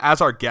 Julia,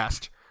 as our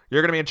guest,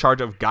 you're going to be in charge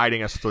of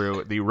guiding us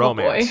through the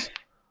romance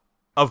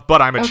of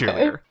But I'm a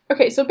Cheerleader.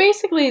 Okay, so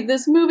basically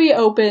this movie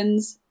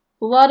opens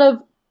a lot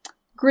of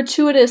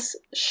gratuitous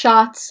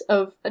shots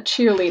of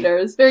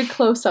cheerleaders, very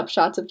close-up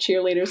shots of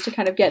cheerleaders to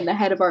kind of get in the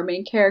head of our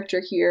main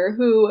character here,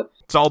 who...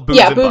 It's all boobs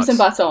and butts. Yeah, boobs and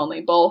butts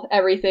only, both,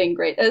 everything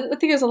great. I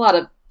think there's a lot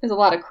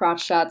of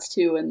crotch shots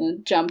too, and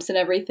the jumps and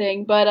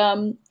everything, but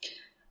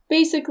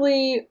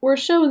basically we're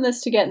showing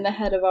this to get in the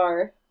head of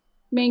our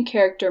main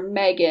character,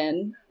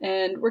 Megan,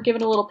 and we're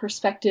given a little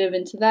perspective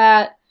into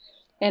that,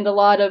 and a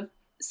lot of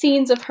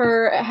scenes of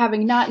her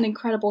having not an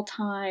incredible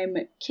time.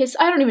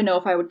 I don't even know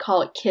if I would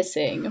call it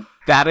kissing.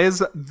 That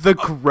is the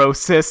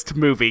grossest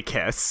movie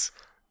kiss.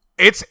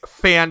 It's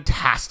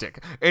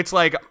fantastic. It's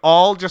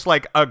all just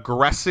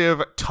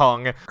aggressive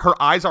tongue. Her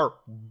eyes are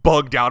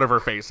bugged out of her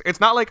face. It's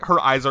not like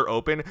her eyes are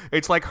open.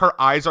 It's like her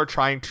eyes are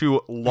trying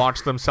to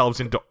launch themselves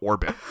into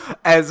orbit.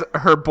 As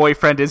her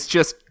boyfriend is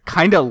just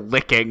kind of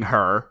licking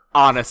her,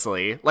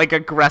 honestly.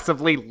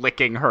 Aggressively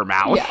licking her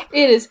mouth. Yeah,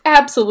 it is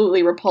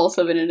absolutely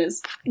repulsive, and it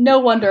is no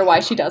wonder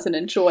why she doesn't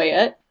enjoy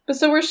it. But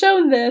so we're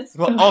shown this.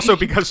 Well, also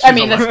because she's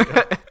this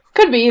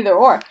could be either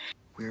or.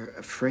 We're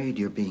afraid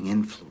you're being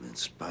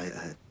influenced by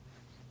a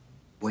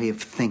way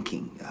of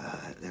thinking,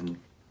 and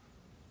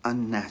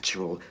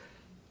unnatural.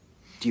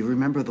 Do you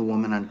remember the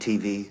woman on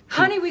TV?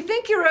 Honey, we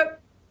think you're a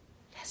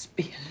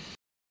lesbian.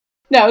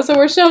 No, so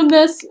we're shown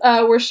this.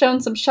 We're shown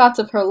some shots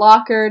of her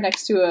locker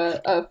next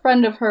to a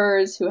friend of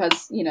hers who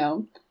has,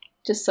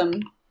 just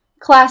some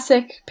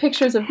classic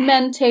pictures of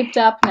men taped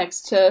up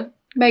next to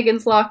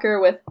Megan's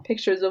locker with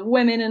pictures of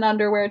women in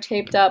underwear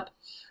taped up.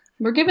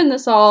 We're given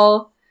this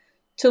all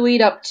to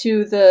lead up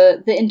to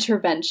the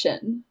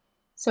intervention.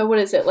 So what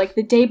is it,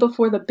 the day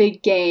before the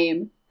big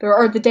game,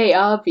 or the day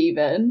of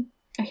even?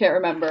 I can't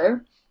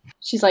remember.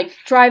 She's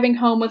driving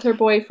home with her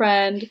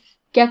boyfriend,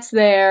 gets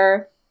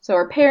there, So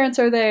her parents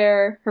are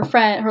there, her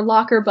friend, her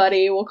locker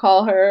buddy, we'll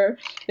call her,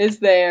 is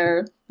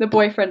there, the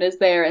boyfriend is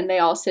there, and they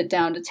all sit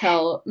down to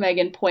tell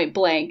Megan point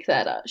blank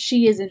that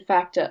she is in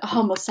fact a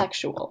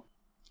homosexual.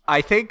 I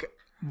think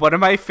one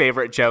of my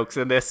favorite jokes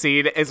in this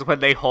scene is when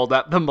they hold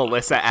up the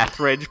Melissa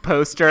Etheridge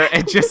poster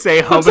and just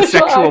say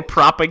homosexual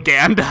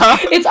propaganda.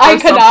 It's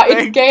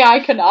it's gay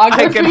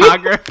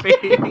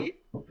iconography.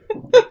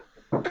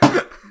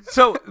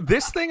 So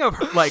this thing of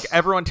like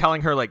everyone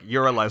telling her like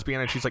you're a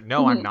lesbian and she's like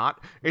no I'm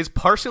not is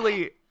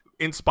partially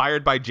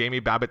inspired by Jamie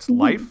Babbitt's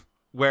life,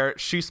 where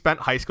she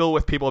spent high school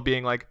with people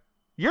being like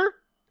you're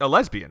a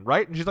lesbian,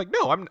 right? And she's like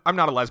no I'm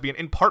not a lesbian,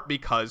 in part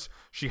because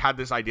she had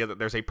this idea that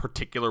there's a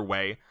particular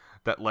way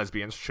that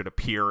lesbians should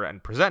appear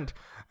and present,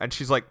 and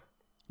she's like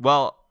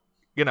well,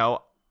 you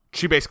know,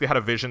 she basically had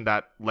a vision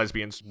that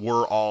lesbians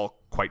were all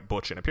quite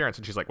butch in appearance,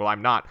 and she's like well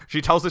I'm not.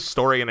 She tells this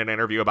story in an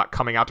interview about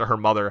coming out to her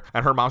mother,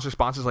 and her mom's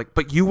response is like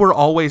but you were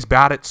always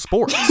bad at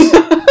sports.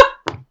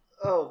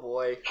 Oh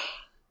boy.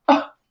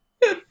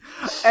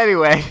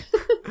 Anyway,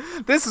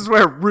 this is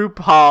where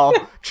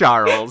RuPaul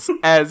Charles,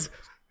 as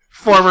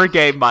former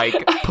gay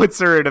Mike, puts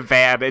her in a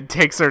van and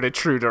takes her to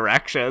True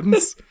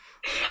Directions.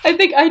 I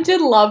think I did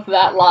love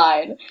that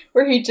line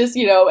where he just,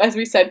 you know, as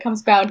we said,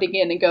 comes bounding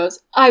in and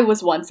goes, I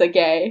was once a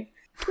gay.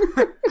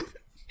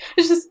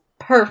 It's just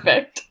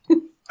perfect.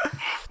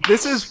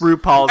 This is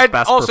RuPaul's and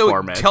best also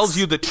performance. Tells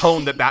you the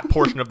tone that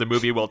portion of the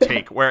movie will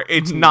take, where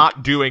it's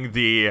not doing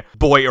the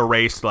boy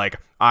erased, like,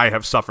 I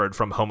have suffered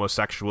from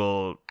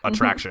homosexual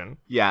attraction.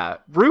 Yeah,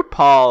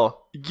 RuPaul,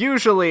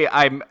 usually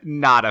I'm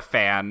not a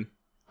fan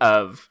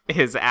of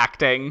his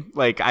acting.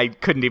 Like, I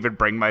couldn't even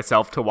bring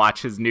myself to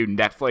watch his new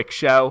Netflix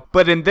show.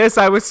 But in this,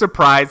 I was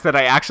surprised that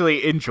I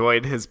actually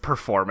enjoyed his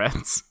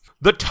performance.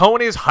 The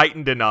tone is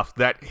heightened enough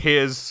that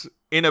his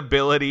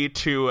inability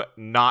to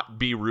not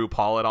be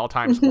RuPaul at all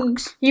times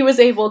works. He was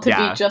able to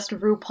be just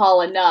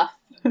RuPaul enough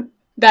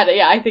that,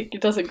 I think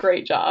it does a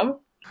great job.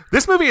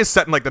 This movie is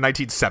set in like the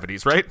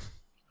 1970s, right?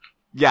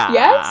 Yeah.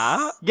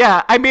 Yes?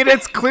 Yeah, I mean,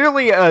 it's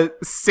clearly a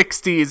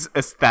 60s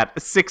aesthetic,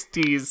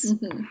 60s,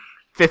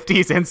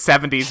 50s, and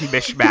 70s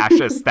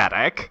mishmash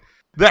aesthetic.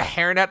 The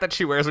hairnet that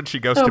she wears when she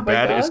goes to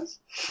bed gosh. is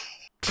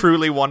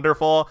truly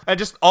wonderful. And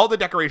just all the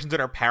decorations in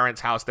her parents'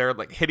 house, they're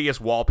like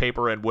hideous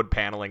wallpaper and wood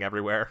paneling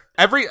everywhere.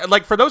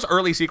 For those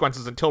early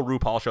sequences until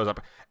RuPaul shows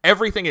up,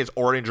 everything is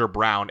orange or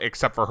brown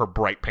except for her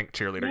bright pink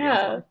cheerleader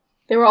uniform.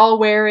 They were all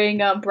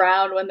wearing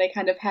brown when they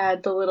kind of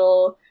had the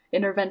little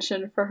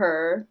intervention for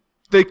her.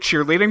 The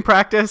cheerleading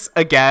practice,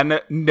 again,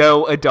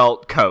 no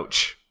adult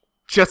coach.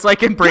 Just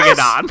like in Bring It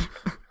On.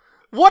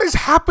 What is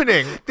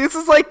happening? This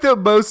is like the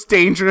most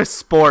dangerous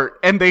sport,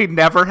 and they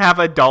never have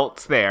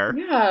adults there.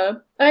 Yeah,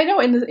 I know.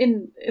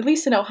 In at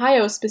least in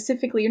Ohio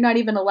specifically, you're not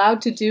even allowed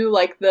to do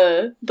like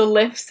the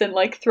lifts and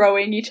like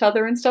throwing each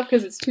other and stuff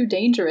because it's too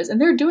dangerous,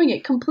 and they're doing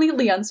it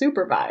completely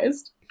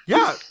unsupervised.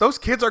 Yeah, those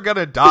kids are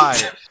gonna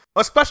die.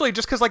 Especially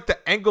just because, like, the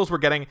angles we're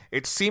getting,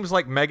 it seems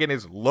like Megan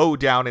is low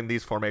down in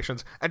these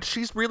formations, and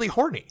she's really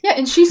horny. Yeah,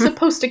 and she's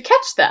supposed to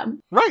catch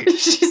them. Right.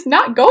 She's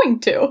not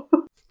going to.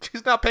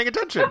 She's not paying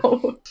attention.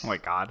 No. Oh my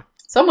god.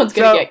 Someone's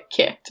gonna get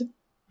kicked.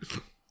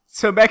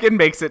 So Megan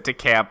makes it to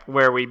camp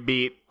where we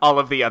meet all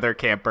of the other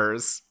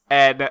campers,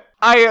 and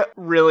I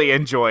really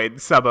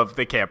enjoyed some of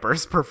the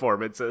campers'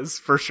 performances,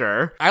 for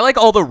sure. I like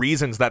all the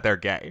reasons that they're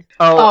gay.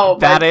 Oh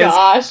my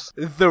gosh.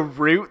 The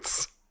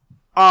roots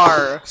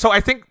are... So I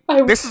think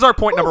this is our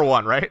point number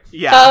one, right?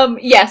 Yeah.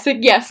 Yes,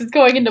 it's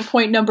going into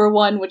point number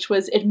one, which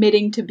was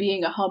admitting to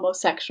being a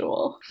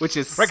homosexual. Which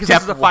is right, because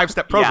this is a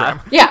 5-step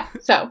program. Yeah,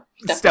 so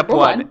step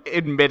one,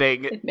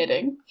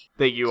 admitting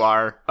that you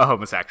are a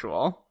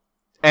homosexual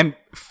and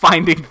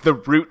finding the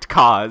root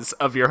cause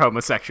of your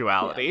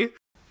homosexuality. Yeah.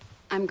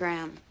 I'm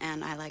Graham,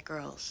 and I like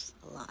girls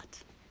a lot,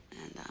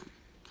 and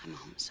I'm a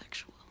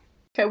homosexual.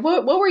 Okay,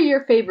 what were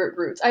your favorite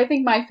roots? I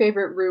think my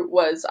favorite root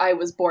was I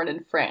was born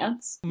in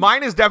France.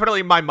 Mine is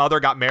definitely my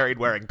mother got married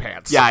wearing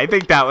pants. Yeah, I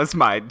think that was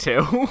mine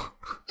too.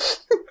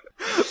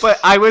 But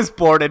I was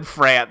born in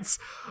France.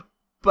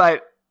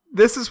 But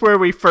this is where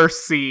we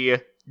first see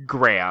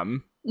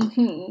Graham.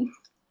 Mm-hmm.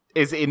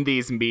 Is in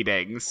these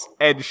meetings,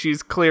 and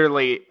she's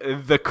clearly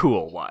the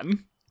cool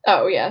one.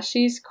 Oh yeah,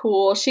 she's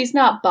cool. She's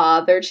not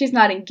bothered. She's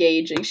not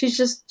engaging. She's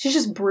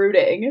just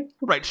brooding.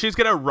 Right. She's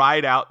gonna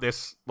ride out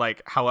this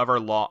like however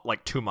long,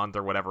 like 2 months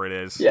or whatever it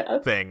is,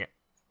 thing,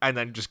 and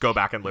then just go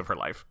back and live her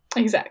life.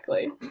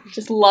 Exactly.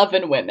 Just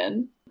loving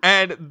women.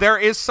 And there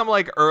is some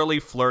like early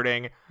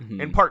flirting.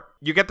 Mm-hmm. In part,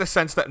 you get the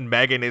sense that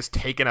Megan is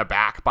taken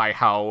aback by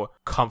how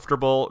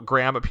comfortable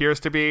Graham appears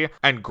to be,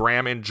 and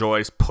Graham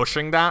enjoys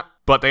pushing that.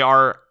 But they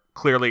are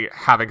clearly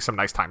having some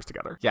nice times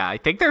together. Yeah, I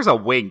think there's a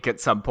wink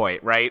at some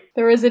point, right?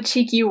 There is a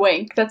cheeky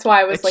wink. That's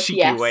why I was like,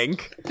 yes,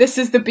 wink. This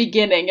is the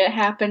beginning. It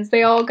happens.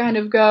 They all kind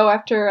of go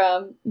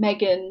after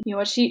Megan. You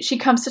know, she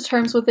comes to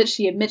terms with it.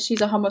 She admits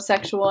she's a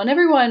homosexual, and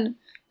everyone,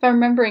 if I'm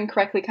remembering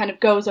correctly, kind of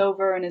goes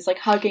over and is like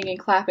hugging and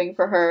clapping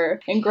for her.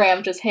 And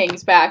Graham just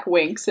hangs back,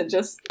 winks, and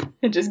just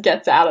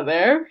gets out of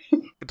there.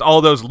 It's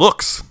all those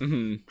looks.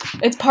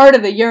 It's part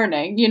of the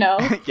yearning, you know?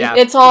 Yeah.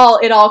 It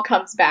all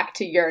comes back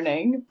to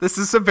yearning. This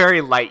is a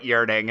very light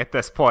yearning at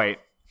this point.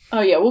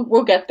 Oh yeah,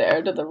 we'll get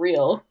there to the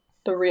real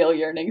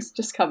yearnings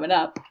just coming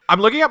up. I'm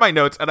looking at my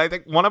notes, and I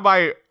think one of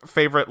my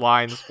favorite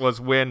lines was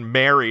when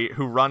Mary,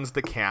 who runs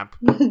the camp,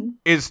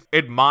 is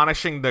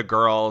admonishing the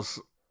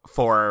girls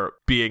for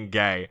being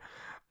gay.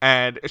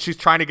 And she's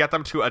trying to get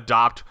them to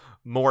adopt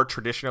more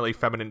traditionally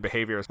feminine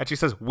behaviors. And she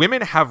says,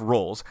 women have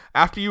roles.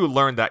 After you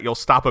learn that, you'll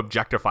stop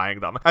objectifying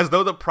them. As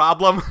though the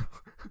problem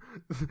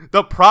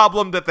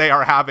that they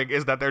are having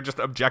is that they're just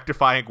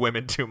objectifying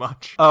women too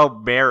much. Oh,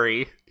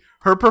 Mary.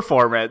 Her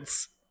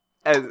performance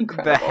as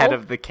Incredible. the head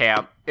of the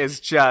camp is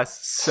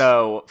just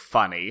so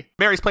funny.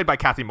 Mary's played by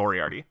Kathy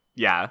Moriarty.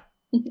 Yeah.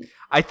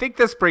 I think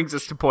this brings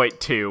us to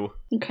point 2.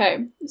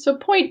 Okay, so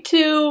point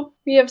 2,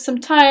 we have some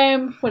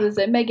time. What is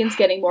it? Megan's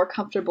getting more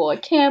comfortable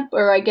at camp,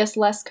 or I guess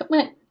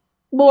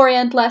more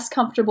and less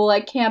comfortable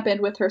at camp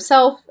and with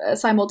herself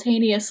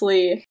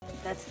simultaneously.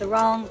 That's the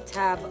wrong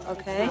tab,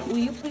 okay? Will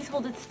you please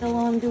hold it still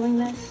while I'm doing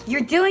this?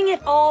 You're doing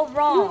it all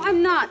wrong. No,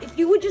 I'm not. If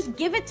you would just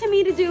give it to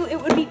me to do, it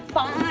would be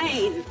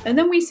fine. And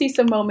then we see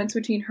some moments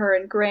between her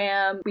and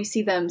Graham. We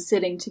see them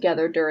sitting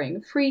together during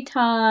free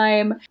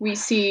time. We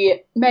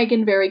see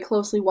Megan very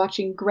closely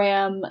watching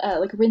Graham,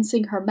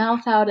 rinsing her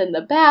mouth out in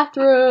the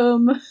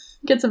bathroom.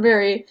 Get some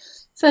very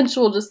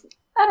sensual, just,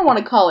 I don't want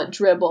to call it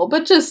dribble,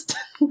 but just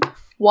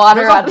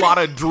water There's out a lot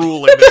of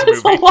drool in this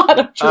There's movie. a lot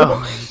of drool.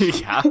 Oh,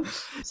 yeah.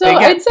 So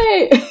I'd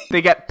say,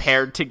 They get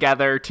paired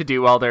together to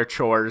do all their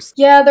chores.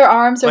 yeah, their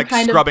arms are Like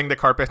kind scrubbing the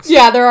carpets.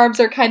 Yeah, their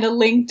arms are kind of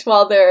linked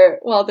while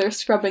they're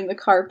scrubbing the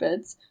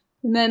carpets.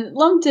 And then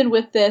lumped in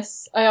with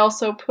this, I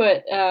also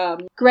put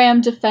Graham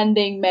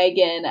defending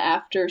Megan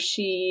after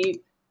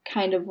she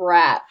kind of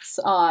rats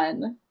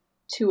on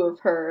 2 of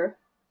her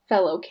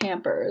fellow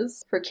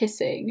campers for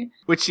kissing.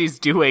 Which she's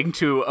doing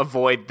to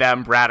avoid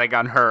them ratting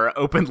on her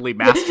openly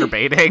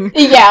masturbating.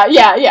 Yeah.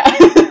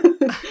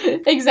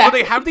 So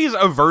Exactly. they have these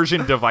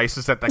aversion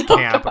devices at the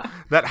camp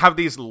that have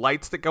these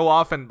lights that go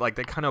off and like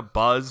they kind of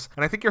buzz.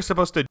 And I think you're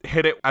supposed to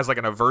hit it as like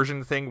an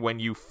aversion thing when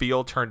you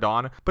feel turned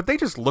on, but they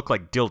just look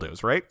like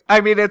dildos, right?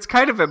 I mean, it's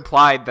kind of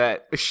implied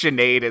that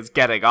Sinead is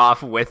getting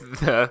off with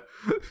the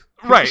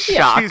Right.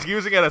 shock. She's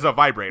using it as a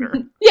vibrator.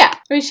 Yeah.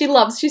 I mean,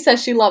 she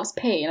says she loves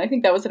pain. I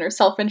think that was in her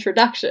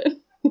self-introduction.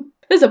 This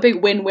is a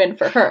big win-win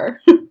for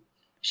her.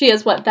 She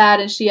has that,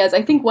 and she has,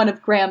 I think, one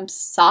of Graham's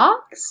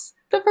socks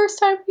the first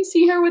time we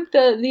see her with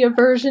the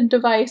aversion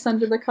device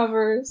under the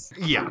covers.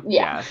 Yeah.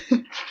 Yeah.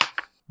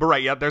 But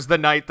right, yeah, there's the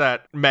night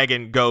that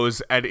Megan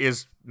goes and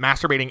is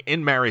masturbating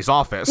in Mary's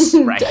office.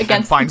 Right.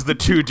 And finds the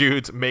 2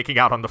 dudes making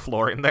out on the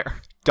floor in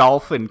there.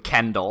 Dolph and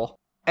Kendall.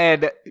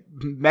 And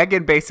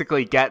Megan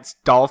basically gets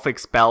Dolph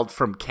expelled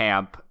from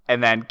camp,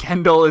 and then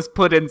Kendall is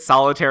put in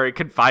solitary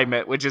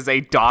confinement, which is a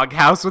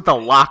doghouse with a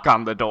lock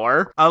on the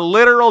door. A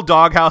literal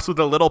doghouse with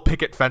a little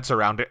picket fence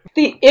around it.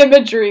 The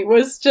imagery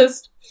was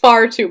just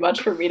far too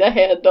much for me to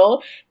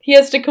handle. He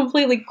has to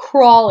completely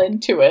crawl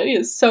into it. He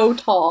is so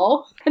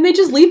tall. And they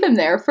just leave him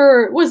there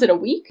for, was it a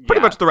week? Pretty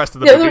Yeah. much the rest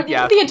of the Yeah, movie.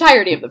 Yeah. the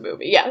entirety of the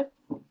movie, yeah.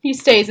 He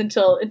stays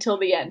until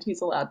the end.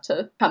 He's allowed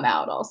to come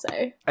out, I'll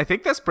say. I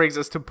think this brings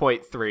us to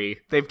point 3.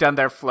 They've done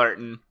their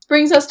flirting.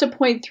 Brings us to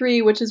point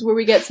 3, which is where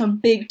we get some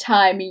big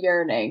time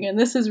yearning. And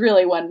this is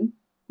really when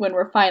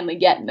we're finally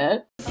getting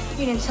it.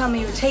 You didn't tell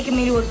me you were taking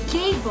me to a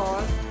gay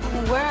bar.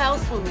 Well, where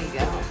else would we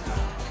go?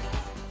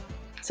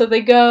 So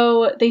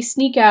they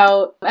sneak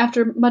out.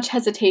 After much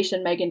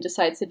hesitation, Megan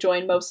decides to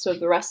join most of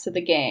the rest of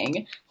the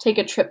gang, take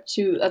a trip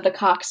to the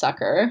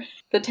Cocksucker,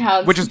 the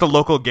town's... Which is the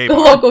local gay the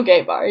bar. local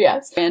gay bar,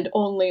 yes. And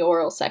only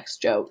oral sex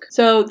joke.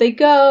 So they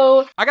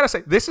go... I gotta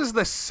say, this is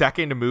the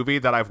second movie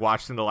that I've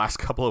watched in the last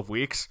couple of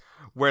weeks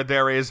where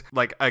there is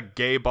like a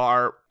gay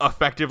bar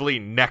effectively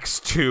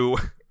next to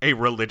a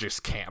religious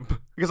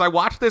camp. Because I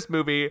watched this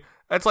movie,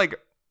 it's like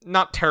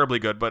not terribly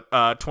good, but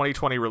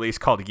 2020 release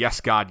called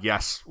Yes God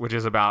Yes, which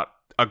is about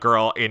a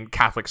girl in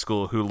Catholic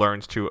school who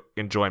learns to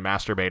enjoy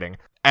masturbating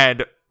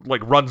and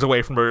like runs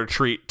away from a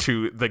retreat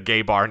to the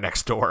gay bar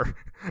next door.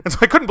 And so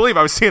I couldn't believe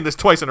I was seeing this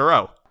twice in a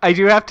row. I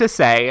do have to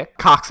say,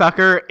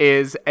 Cocksucker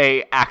is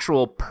a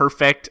actual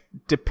perfect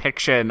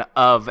depiction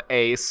of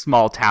a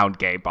small town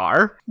gay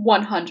bar.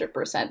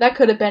 100%. That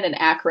could have been in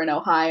Akron,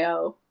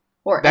 Ohio.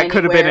 Or That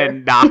could have been anywhere.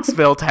 in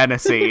Knoxville,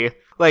 Tennessee.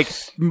 Like,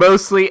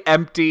 mostly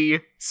empty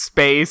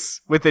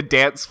space with a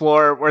dance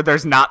floor where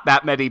there's not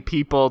that many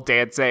people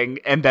dancing,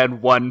 and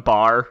then one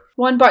bar.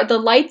 One bar. The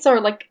lights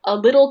are like a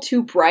little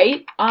too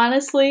bright,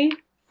 honestly,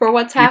 for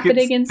what's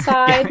happening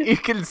inside. You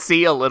can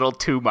see a little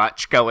too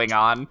much going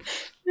on.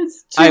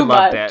 It's too I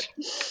loved much.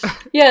 it.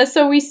 Yeah,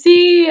 so we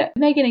see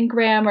Megan and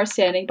Graham are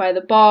standing by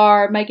the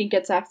bar. Megan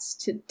gets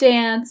asked to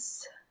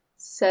dance,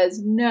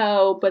 says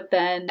no, but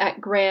then at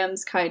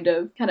Graham's kind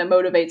of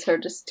motivates her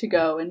just to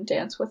go and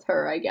dance with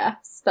her, I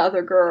guess, the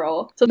other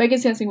girl. So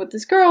Megan's dancing with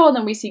this girl, and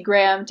then we see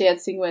Graham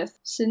dancing with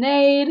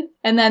Sinead.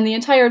 And then the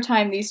entire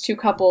time these two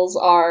couples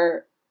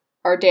are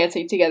are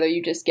dancing together,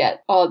 you just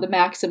get all the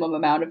maximum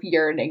amount of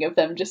yearning of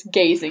them just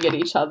gazing at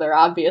each other,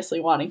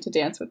 obviously wanting to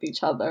dance with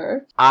each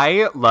other.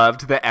 I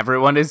loved that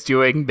everyone is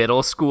doing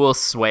middle school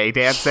sway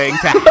dancing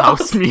to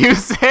house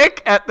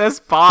music at this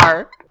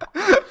bar.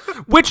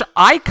 Which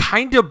I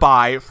kind of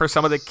buy for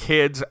some of the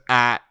kids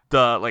at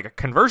the like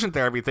conversion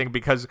therapy thing,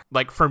 because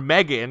like for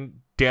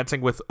Megan,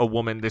 dancing with a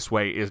woman this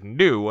way is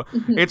new.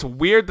 It's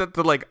weird that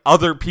the like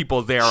other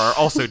people there are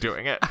also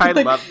doing it. I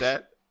loved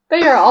it.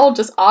 They are all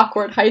just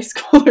awkward high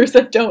schoolers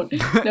that don't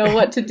know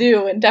what to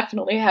do and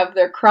definitely have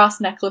their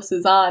cross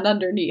necklaces on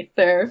underneath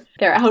their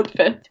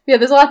outfit. Yeah,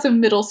 there's lots of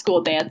middle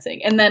school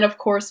dancing. And then, of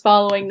course,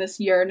 following this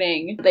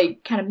yearning, they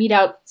kind of meet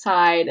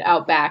outside,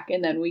 out back,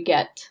 and then we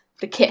get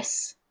the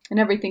kiss. And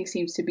everything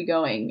seems to be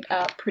going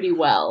pretty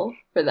well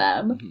for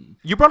them.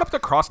 You brought up the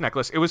cross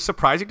necklace. It was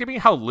surprising to me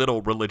how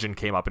little religion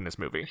came up in this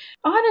movie.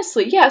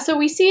 Honestly, yeah. So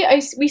we see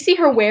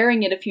her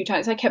wearing it a few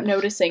times. I kept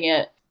noticing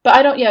it.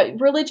 But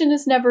religion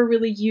is never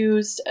really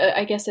used,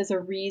 I guess, as a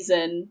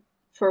reason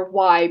for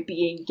why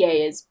being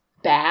gay is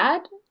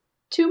bad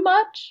too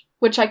much,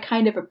 which I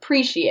kind of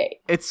appreciate.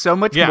 It's so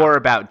much more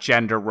about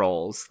gender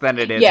roles than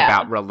it is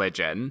about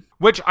religion.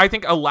 Which I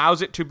think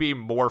allows it to be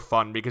more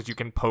fun because you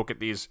can poke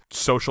at these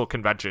social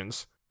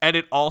conventions. And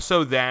it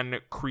also then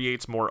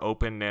creates more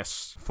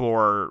openness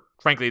for,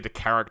 frankly, the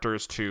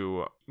characters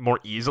to more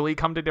easily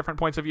come to different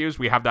points of views.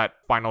 We have that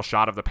final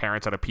shot of the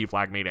parents at a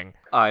PFLAG meeting.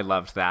 I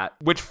loved that.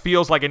 Which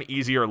feels like an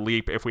easier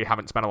leap if we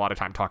haven't spent a lot of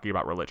time talking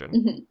about religion.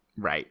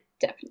 Mm-hmm. Right.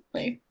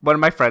 Definitely. One of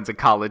my friends in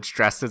college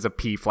dressed as a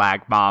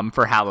PFLAG mom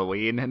for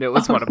Halloween, and it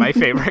was one of my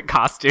favorite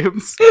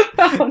costumes.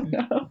 Oh,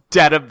 no.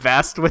 Denim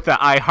vest with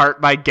the I Heart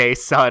My Gay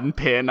Son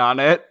pin on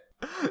it.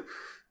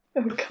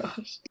 Oh,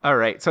 gosh. All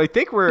right, so I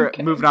think we're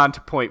moving on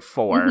to point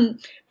 4. Mm-hmm.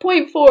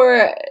 Point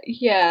 4,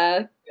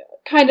 yeah,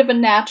 kind of a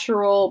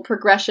natural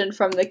progression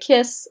from the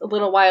kiss. A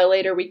little while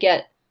later, we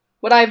get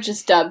what I've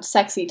just dubbed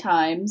sexy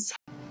times.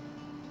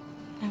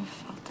 Never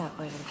felt that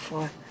way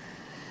before.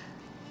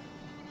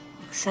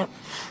 Except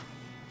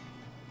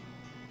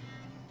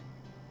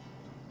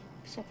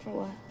for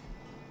what?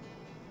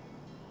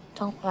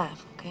 Don't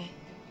laugh, okay?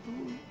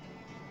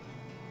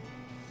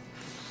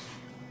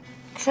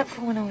 Except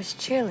for when I was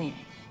cheerleading.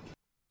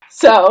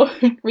 So,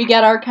 we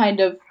get our kind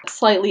of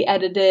slightly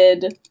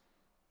edited,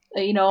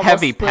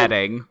 heavy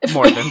petting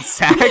more than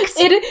sex.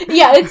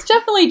 It's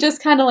definitely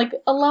just kind of like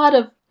a lot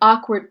of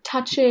awkward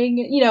touching.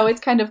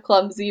 It's kind of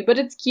clumsy, but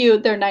it's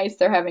cute. They're nice.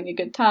 They're having a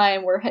good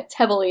time. It's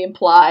heavily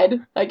implied,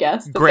 I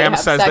guess. Graham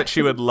says that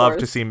she would love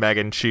to see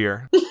Megan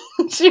cheer.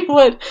 She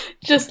would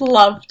just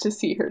love to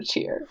see her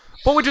cheer.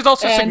 But which is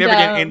also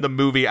significant in the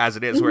movie as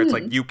it is, where it's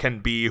like you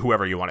can be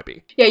whoever you want to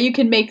be. Yeah, you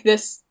can make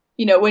this,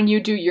 when you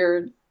do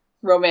your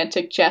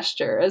romantic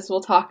gesture, as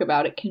we'll talk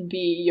about, it can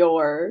be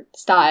your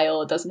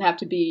style. It doesn't have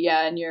to be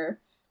in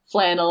your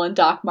flannel and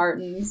Doc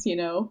Martens,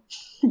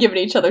 giving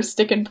each other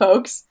stick and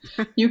pokes.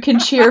 You can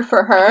cheer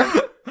for her.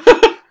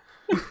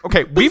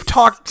 Okay, we've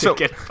talked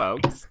stick and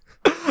pokes.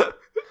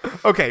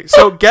 Okay,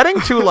 so getting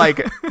to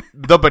like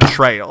the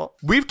betrayal.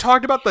 We've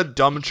talked about the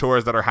dumb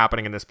chores that are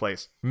happening in this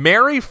place.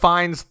 Mary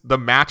finds the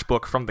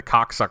matchbook from the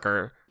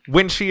cocksucker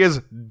when she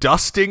is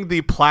dusting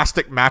the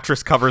plastic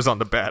mattress covers on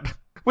the bed.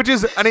 Which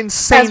is an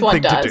insane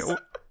thing to do.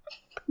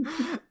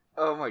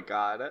 Oh my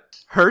god.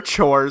 Her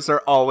chores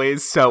are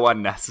always so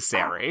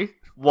unnecessary.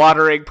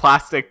 Watering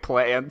plastic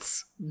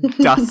plants,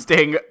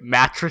 dusting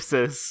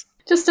mattresses.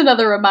 Just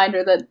another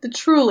reminder that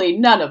truly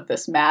none of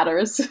this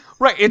matters.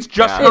 Right, it's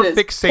just her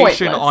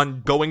fixation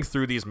on going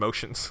through these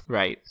motions.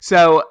 Right.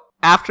 So,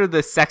 after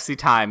the sexy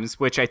times,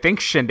 which I think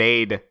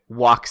Sinead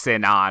walks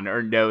in on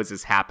or knows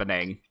is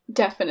happening.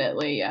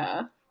 Definitely,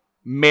 yeah.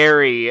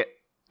 Mary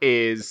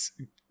is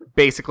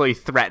basically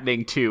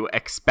threatening to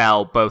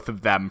expel both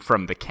of them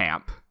from the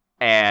camp.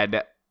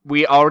 And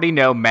we already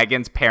know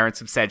Megan's parents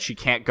have said she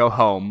can't go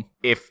home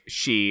if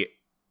she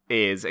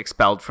is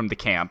expelled from the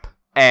camp.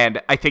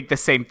 And I think the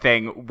same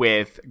thing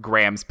with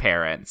Graham's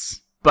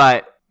parents.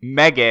 But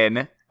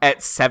Megan,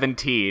 at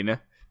 17,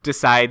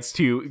 decides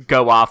to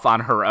go off on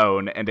her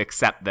own and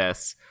accept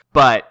this.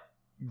 But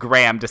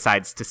Graham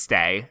decides to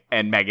stay,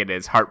 and Megan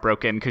is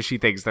heartbroken because she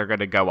thinks they're going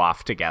to go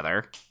off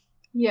together.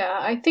 Yeah,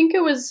 I think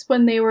it was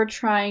when they were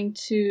addressing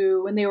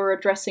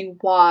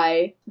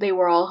why they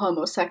were all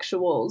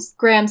homosexuals.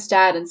 Graham's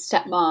dad and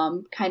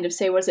stepmom kind of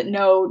say, was it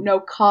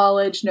no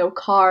college, no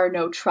car,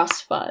 no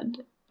trust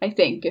fund? I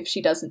think, if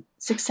she doesn't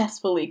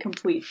successfully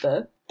complete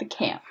the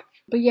camp.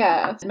 But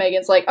yeah,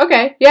 Megan's like,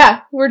 okay,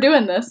 yeah, we're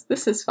doing this.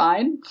 This is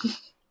fine.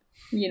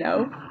 We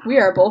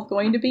are both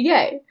going to be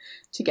gay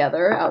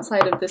together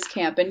outside of this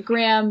camp. And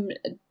Graham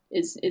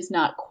is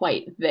not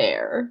quite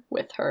there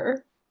with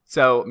her.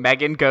 So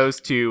Megan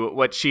goes to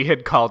what she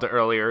had called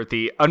earlier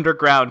the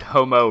Underground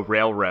Homo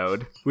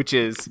Railroad, which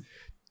is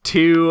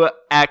 2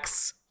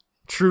 ex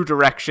True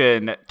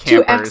Direction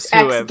campers. 2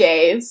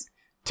 ex-gays.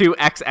 two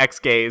ex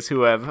gays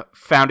who have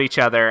found each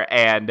other,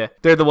 and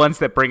they're the ones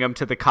that bring them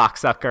to the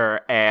cocksucker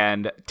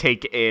and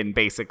take in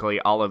basically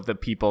all of the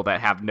people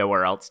that have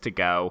nowhere else to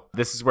go.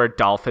 This is where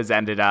Dolph has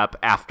ended up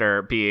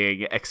after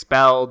being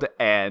expelled,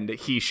 and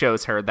he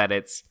shows her that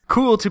it's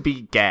cool to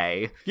be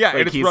gay. Yeah, like,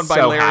 and it's he's run by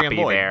so Larry and happy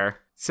Lloyd. there.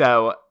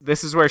 So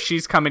this is where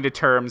she's coming to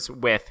terms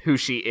with who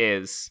she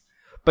is,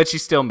 but she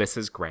still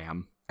misses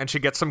Graham. And she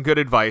gets some good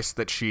advice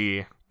that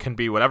she can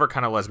be whatever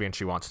kind of lesbian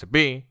she wants to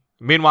be.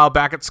 Meanwhile,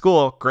 back at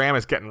school, Graham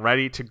is getting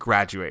ready to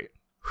graduate.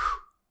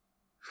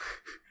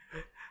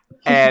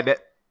 And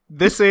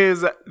this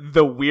is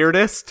the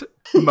weirdest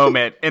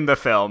moment in the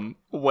film,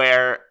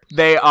 where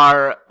they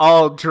are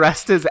all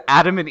dressed as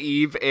Adam and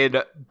Eve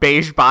in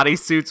beige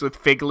bodysuits with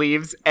fig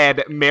leaves,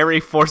 and Mary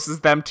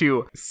forces them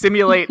to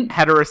simulate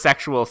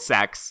heterosexual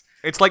sex.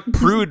 It's like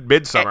Prude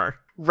Midsummer.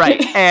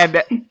 Right.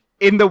 And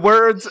in the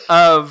words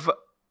of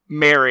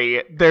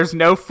Mary, there's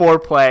no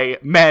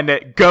foreplay.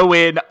 Men go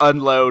in,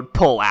 unload,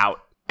 pull out.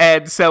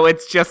 And so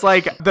it's just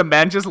like the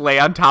men just lay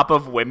on top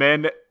of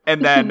women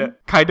and then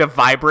kind of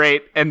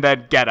vibrate and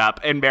then get up.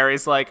 And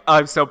Mary's like, oh,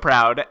 I'm so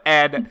proud.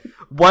 And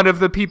one of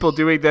the people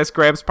doing this,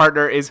 Graham's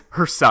partner, is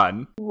her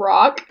son.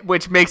 Rock.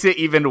 Which makes it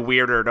even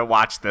weirder to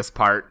watch this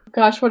part.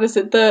 Gosh, what is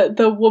it?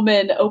 The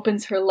woman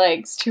opens her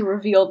legs to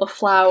reveal the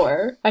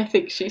flower, I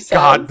think she says.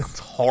 God, that's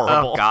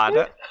horrible. Oh,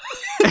 God.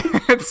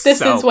 It's This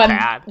so is when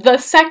bad. the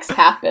sex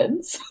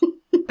happens.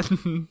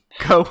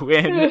 Go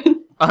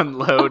in,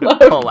 unload,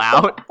 pull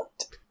out.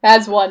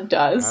 As one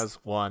does. As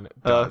one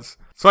does.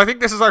 So I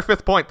think this is our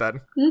fifth point then.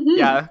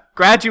 Yeah,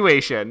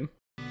 graduation.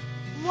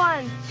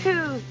 1,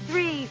 2,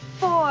 3,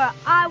 4.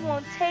 I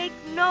won't take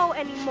no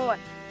anymore.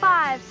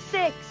 5,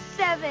 6,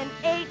 7,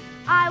 8.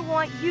 I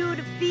want you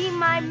to be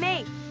my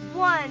mate.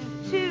 1,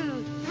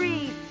 2,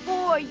 3,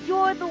 4.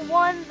 You're the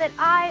one that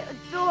I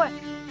adore.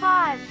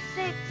 5,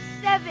 6,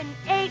 7,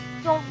 8.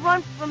 Don't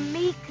run from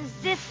me, 'cause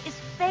this is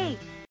fate.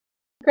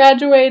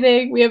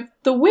 Graduating, we have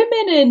the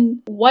women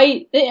in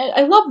white.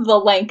 I love the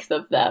length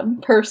of them,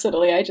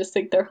 personally. I just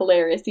think they're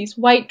hilarious. These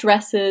white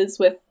dresses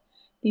with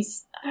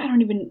these,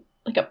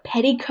 like a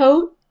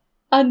petticoat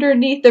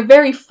underneath. They're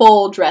very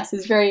full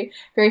dresses, very,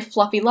 very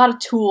fluffy, a lot of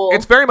tulle.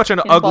 It's very much an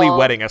involved. ugly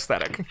wedding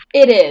aesthetic.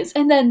 It is.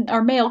 And then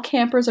our male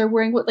campers are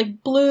wearing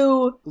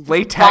blue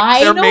Latex. vinyl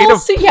They're made of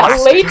suit. Yeah,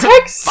 plastic.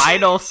 latex.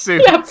 Vinyl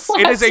suits. Yeah,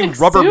 It is a plastic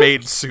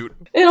Rubbermaid suit.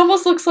 suit. It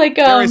almost looks like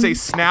There is a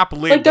snap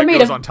lid like they're that made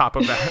goes of- on top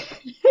of that.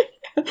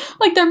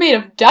 like they're made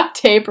of duct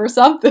tape or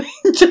something.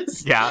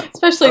 Just Yeah.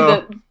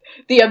 especially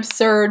the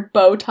absurd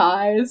bow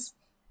ties,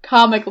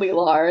 comically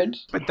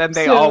large. But then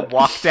they So- all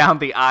walk down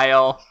the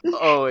aisle.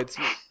 Oh, it's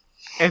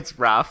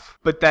rough.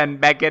 But then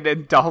Megan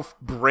and Dolph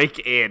break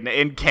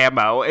in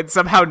camo, and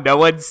somehow no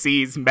one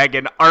sees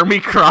Megan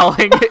army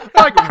crawling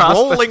Like across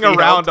the rolling field.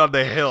 around on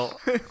the hill.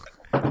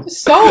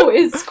 So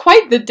it's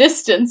quite the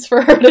distance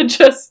for her to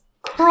just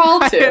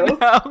crawl I to.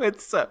 know,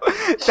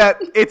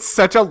 it's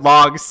such a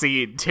long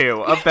scene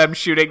too of them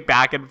shooting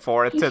back and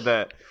forth to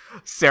the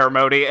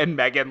ceremony and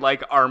Megan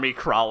army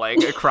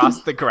crawling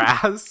across the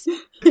grass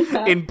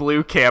in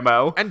blue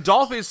camo. And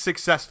Dolph is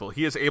successful.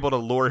 He is able to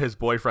lure his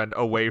boyfriend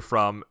away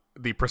from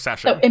the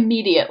procession. So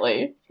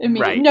immediately.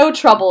 Right. No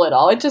trouble at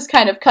all. It just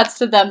kind of cuts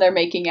to them. They're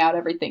making out.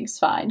 Everything's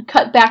fine.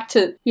 Cut back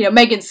to,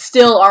 Megan's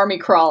still army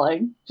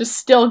crawling. Just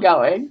still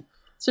going.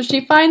 So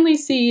she finally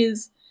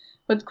sees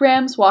with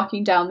Graham's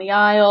walking down the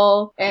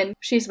aisle, and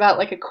she's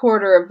about a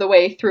quarter of the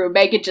way through.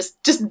 Megan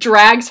just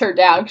drags her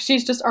down.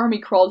 She's just army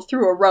crawled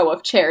through a row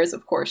of chairs.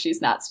 Of course,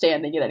 she's not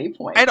standing at any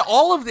point. And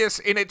all of this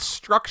in its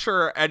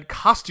structure and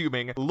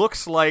costuming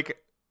looks like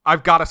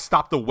I've got to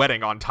stop the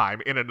wedding on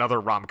time in another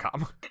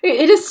rom-com.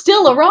 It is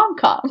still a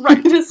rom-com.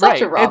 Right. It is such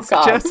a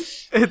rom-com.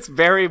 It's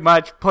very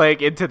much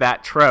playing into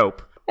that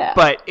trope, Yeah.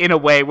 but in a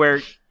way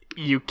where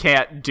you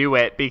can't do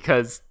it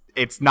because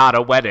it's not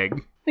a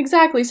wedding.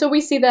 Exactly. So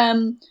we see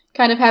them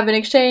kind of have an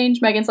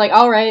exchange. Megan's like,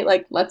 all right,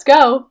 let's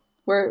go.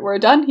 We're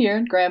done here.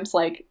 And Graham's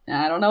like,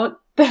 I don't know what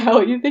the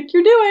hell you think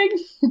you're doing.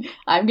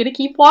 I'm going to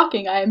keep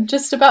walking. I am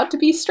just about to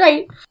be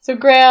straight. So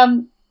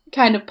Graham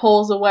kind of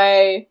pulls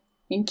away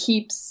and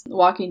keeps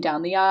walking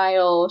down the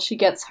aisle. She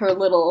gets her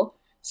little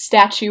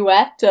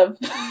statuette of,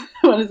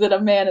 what is it, a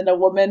man and a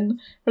woman?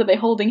 What are they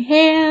holding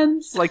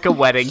hands? Like a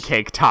wedding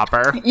cake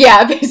topper.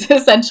 Yeah,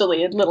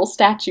 essentially, a little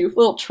statue,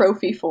 little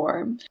trophy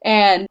form.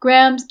 And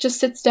Graham just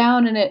sits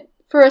down and it,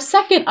 for a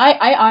second,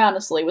 I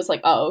honestly was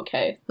like, oh,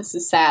 okay, this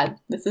is sad.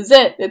 This is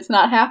it. It's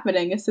not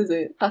happening. This is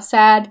a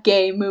sad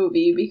gay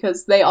movie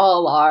because they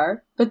all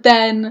are. But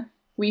then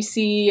we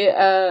see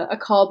a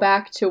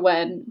callback to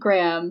when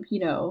Graham,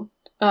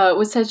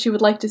 was said she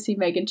would like to see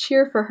Megan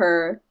cheer for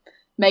her.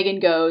 Megan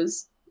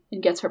goes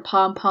and gets her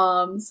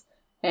pom-poms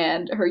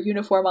and her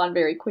uniform on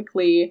very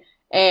quickly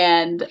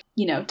and,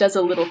 does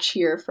a little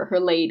cheer for her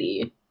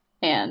lady.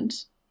 And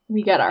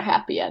we get our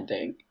happy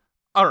ending.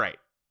 All right.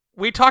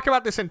 We talk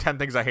about this in 10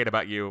 Things I Hate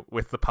About You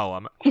with the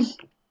poem.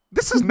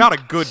 This is not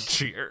a good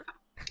cheer.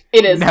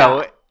 It is No,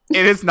 not.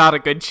 it is not a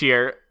good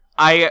cheer.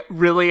 I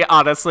really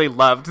honestly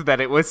loved that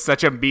it was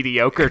such a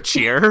mediocre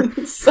cheer.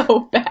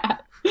 So bad.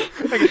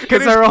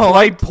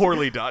 Because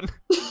poorly done.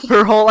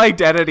 her whole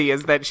identity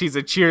is that she's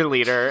a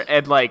cheerleader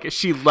and like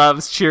she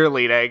loves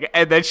cheerleading,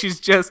 and then she's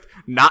just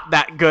not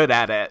that good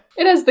at it.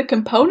 It has the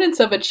components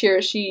of a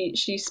cheer. She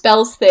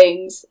spells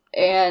things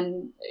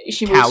and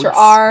she moves her Counts.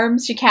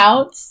 arms. She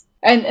counts.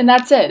 And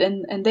that's it.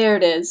 And there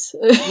it is.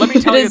 Let me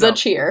tell it you, is though, a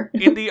cheer.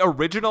 in the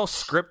original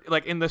script,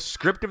 like in the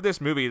script of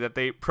this movie that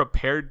they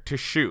prepared to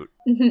shoot,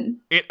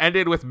 it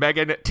ended with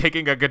Megan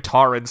taking a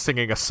guitar and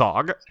singing a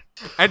song.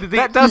 And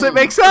That doesn't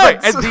make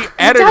sense. Right, and the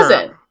editor,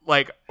 doesn't.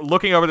 like,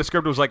 looking over the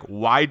script was like,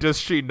 why does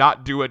she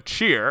not do a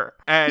cheer?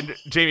 And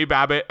Jamie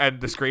Babbitt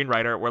and the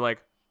screenwriter were like,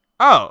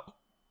 oh,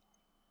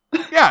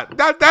 yeah,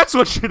 that's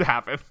what should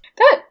happen.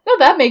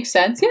 That makes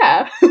sense.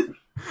 Yeah.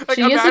 Like,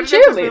 She is a imagine if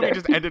this movie cheerleader.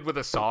 just ended with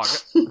a song.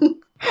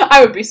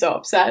 I would be so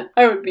upset.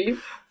 I would be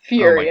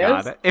furious. Oh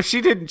my god. If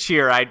she didn't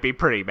cheer, I'd be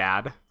pretty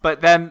mad.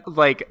 But then,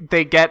 like,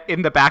 they get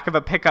in the back of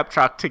a pickup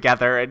truck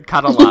together and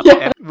cuddle up,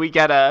 and we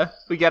get a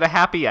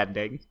happy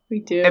ending. We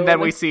do. And then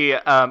we see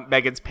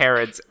Megan's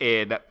parents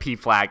in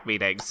P-Flag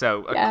meeting,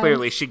 so Yes.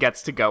 clearly she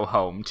gets to go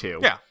home too.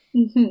 Yeah.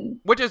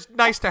 Which is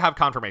nice to have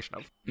confirmation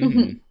of.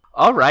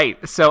 All right.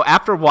 So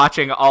after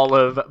watching all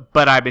of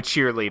But I'm a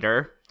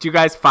Cheerleader, do you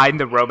guys find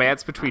the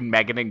romance between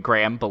Megan and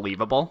Graham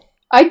believable?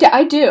 I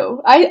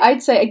do.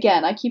 I'd say,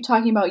 again, I keep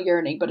talking about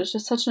yearning, but it's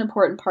just such an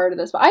important part of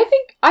this. But I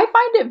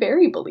find it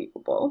very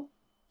believable.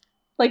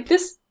 Like,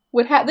 this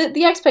would have...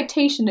 The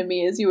expectation to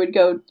me is you would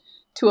go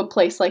to a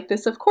place like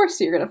this. Of course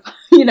you're going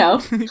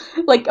to,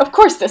 like, of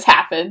course this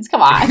happens.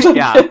 Come on.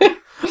 Yeah.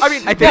 I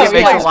mean, I think it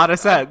makes a lot of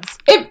sense.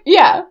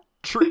 Yeah.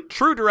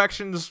 True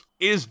Directions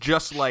is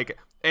just like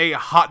a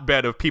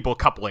hotbed of people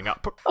coupling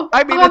up.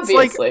 I mean,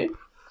 Obviously. it's like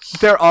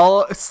they're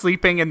all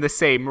sleeping in the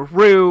same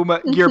room.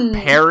 You're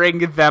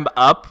pairing them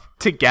up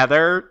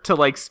together to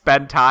like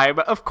spend time.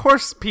 Of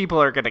course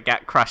people are going to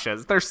get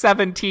crushes. They're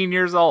 17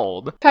 years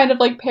old. Kind of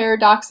like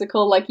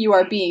paradoxical, like you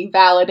are being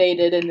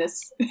validated in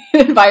this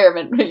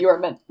environment. You are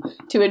meant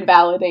to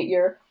invalidate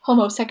your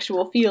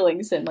homosexual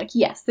feelings, and like,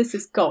 yes, this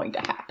is going to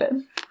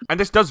happen. And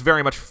this does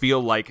very much feel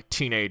like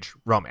teenage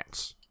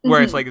romance.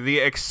 Where it's like the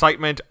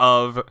excitement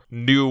of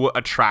new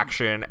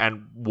attraction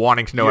and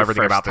wanting to know Your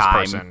everything first about this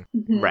time.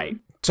 person. Right.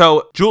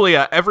 So,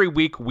 Julia, every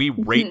week we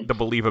rate the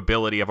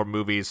believability of a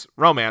movie's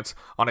romance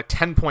on a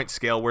 10-point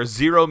scale where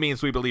 0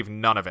 means we believe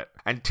none of it,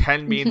 and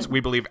 10 means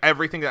we believe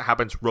everything that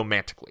happens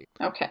romantically.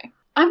 Okay.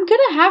 I'm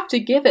gonna have to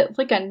give it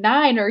like a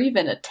 9 or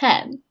even a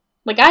 10.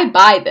 Like, I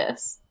buy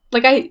this.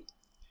 Like,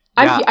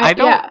 I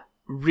don't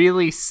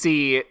really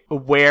see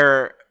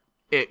where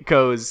it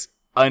goes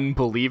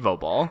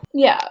unbelievable.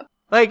 Yeah.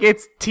 Like,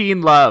 it's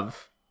teen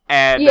love,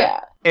 and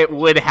it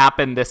would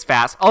happen this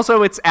fast.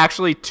 Also, it's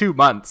actually 2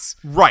 months,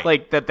 Right.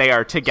 like, that they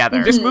are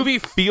together. This movie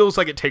feels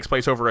like it takes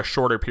place over a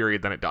shorter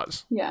period than it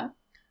does. Yeah.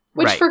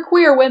 Which Right. for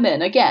queer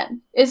women,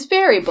 again, is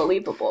very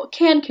believable.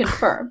 Can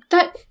confirm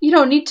that you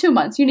don't need 2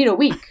 months, you need a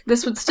week.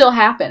 This would still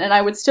happen, and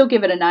I would still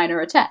give it a 9 or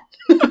a 10.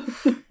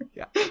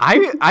 Yeah.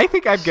 I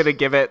think I'm gonna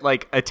give it,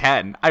 like, a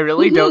 10. I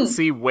really don't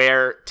see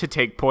where to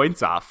take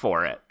points off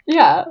for it.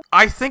 Yeah.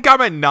 I think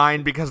I'm at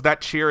 9 because that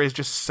cheer is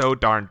just so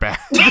darn bad.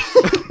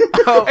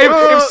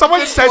 If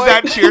someone said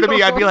that cheer to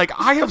me, I'd be like,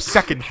 I have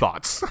second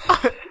thoughts.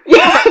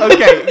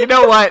 Okay, you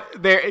know what?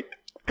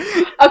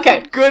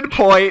 Okay. Good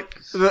point.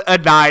 A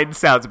 9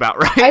 sounds about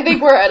right. I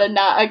think we're at a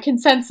 9. A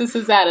consensus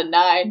is at a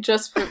 9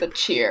 just for the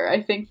cheer.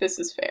 I think this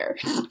is fair.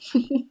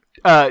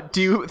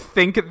 Do you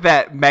think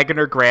that Megan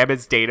or Graham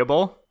is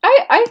dateable?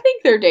 I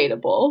think they're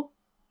dateable.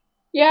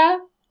 Yeah.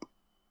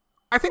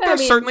 I think I they're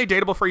mean- certainly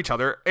dateable for each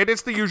other. It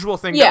is the usual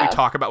thing Yeah. that we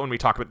talk about when we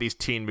talk about these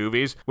teen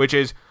movies, which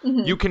is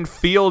you can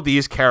feel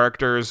these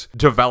characters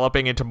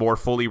developing into more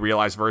fully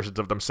realized versions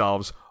of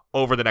themselves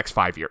over the next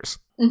 5 years.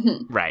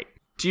 Right.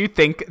 Do you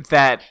think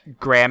that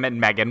Graham and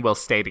Megan will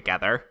stay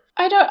together?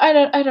 I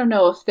don't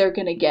know if they're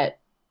gonna get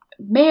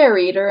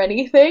married or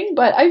anything,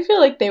 but I feel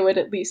like they would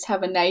at least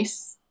have a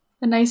nice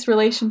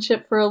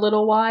relationship for a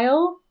little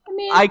while. I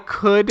mean, I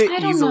could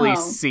don't easily know.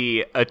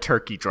 see a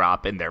turkey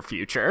drop in their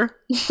future.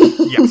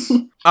 Yes.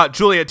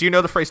 Julia, do you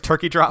know the phrase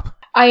turkey drop?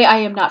 I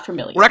am not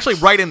familiar. We're actually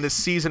right in the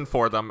season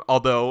for them,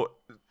 although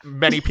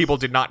many people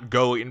did not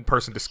go in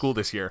person to school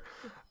this year.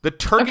 The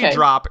turkey Okay.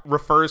 drop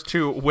refers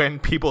to when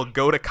people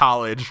go to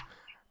college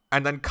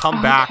and then come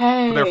back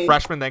for their Okay.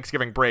 freshman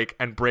Thanksgiving break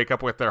and break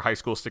up with their high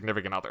school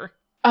significant other.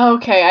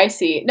 Okay, I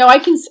see. No, I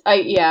can.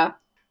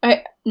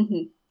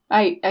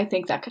 I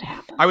think that could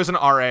happen. I was an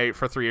RA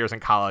for 3 years in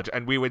college,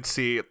 and we would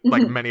see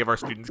like many of our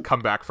students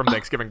come back from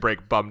Thanksgiving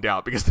break bummed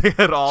out because they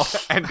had all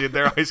ended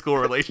their high school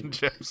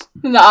relationships.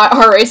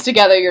 Our race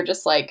together, you're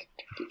just like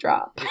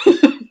drop.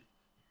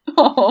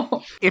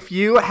 Oh. If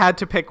you had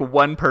to pick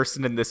one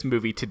person in this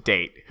movie to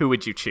date, who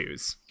would you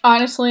choose?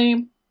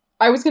 Honestly,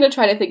 I was gonna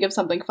try to think of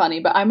something funny,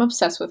 but I'm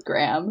obsessed with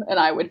Graham, and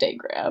I would date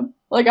Graham.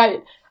 Like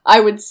I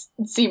would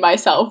see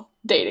myself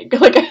dating.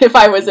 Like if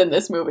I was in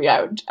this movie,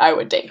 I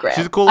would date Graham.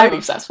 She's a cool I'm lady.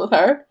 obsessed with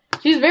her.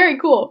 She's very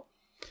cool.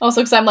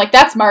 Also, because I'm like,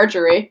 that's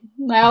Marjorie.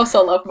 I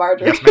also love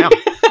Marjorie. Yes,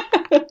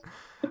 ma'am.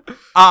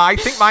 I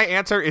think my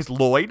answer is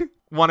Lloyd,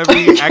 one of the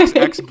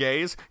XX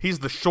gays. He's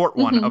the short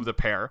one of the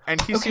pair,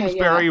 and he seems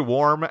very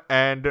warm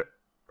and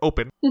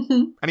open.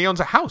 And he owns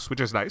a house, which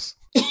is nice.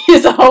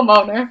 He's a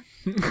homeowner.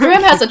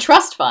 Graham has a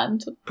trust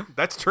fund.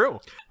 That's true.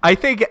 I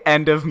think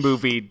end of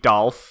movie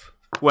Dolph,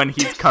 when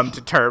he's come to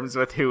terms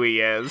with who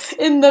he is.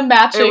 In the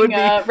matching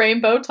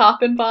rainbow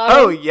top and bottom.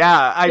 Oh,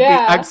 yeah.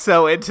 I'm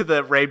so into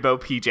the rainbow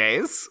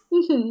PJs.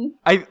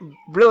 I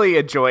really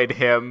enjoyed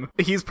him.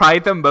 He's probably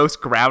the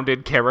most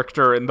grounded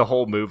character in the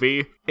whole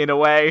movie, in a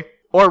way.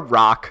 Or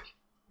Rock,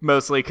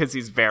 mostly because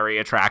he's very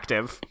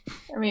attractive.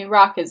 I mean,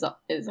 Rock is a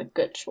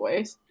good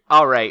choice.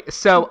 All right,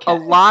 so a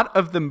lot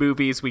of the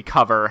movies we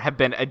cover have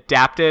been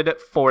adapted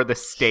for the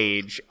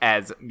stage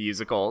as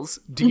musicals.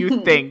 Do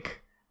you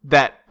think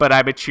that But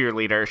I'm a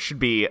Cheerleader should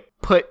be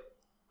put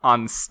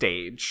on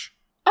stage?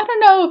 I don't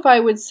know if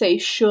I would say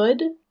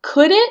should.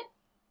 Could it?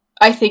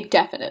 I think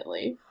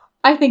definitely.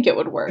 I think it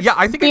would work. Yeah,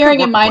 I think bearing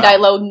it could work in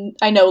mind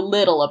I know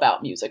little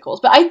about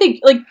musicals, but I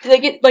think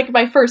like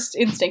my first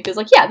instinct is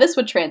like, yeah, this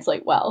would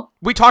translate well.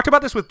 We talked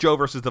about this with Joe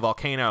versus the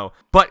Volcano,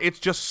 but it's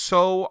just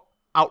so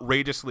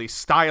outrageously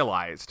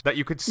stylized that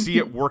you could see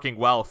it working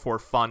well for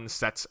fun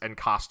sets and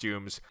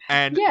costumes,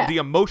 and the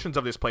emotions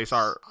of this place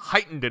are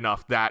heightened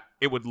enough that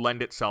it would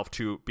lend itself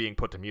to being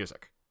put to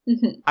music.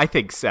 I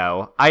think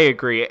so. I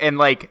agree. And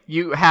like,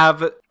 you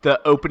have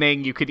the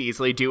opening, you could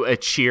easily do a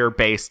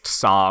cheer-based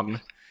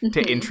song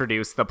to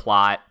introduce the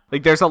plot.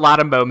 Like, there's a lot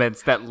of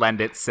moments that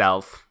lend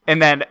itself. And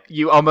then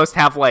you almost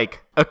have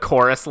like a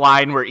chorus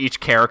line where each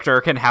character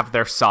can have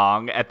their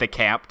song at the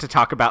camp to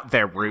talk about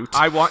their route.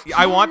 I want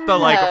the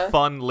like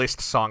fun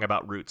list song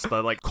about roots,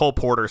 the like Cole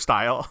Porter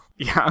style.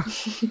 Yeah.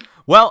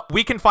 Well,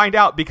 we can find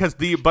out because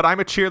the But I'm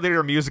a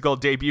Cheerleader musical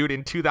debuted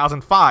in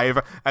 2005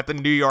 at the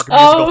New York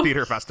Musical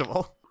Theater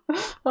Festival.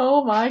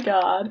 Oh my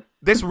god.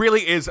 This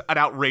really is an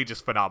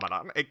outrageous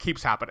phenomenon. It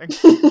keeps happening.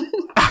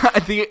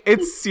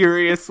 It's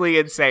seriously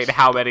insane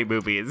how many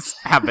movies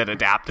have been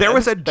adapted. There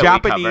was a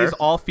Japanese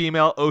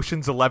all-female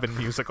Ocean's 11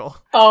 musical.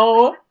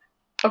 Oh,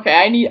 okay.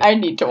 I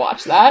need to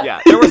watch that.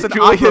 Yeah, there was an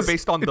opera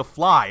based on The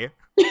Fly.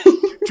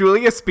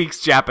 Julia speaks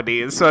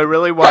Japanese, so I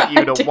really want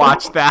you to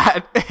watch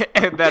that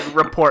and then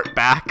report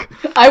back.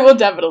 I will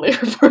definitely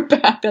report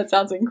back. That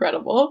sounds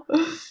incredible.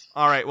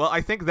 All right, well,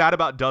 I think that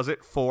about does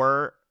it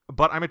for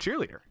But I'm a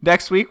Cheerleader.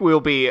 Next week, we'll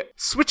be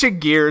switching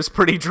gears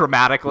pretty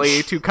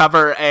dramatically to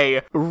cover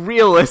a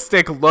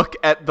realistic look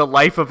at the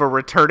life of a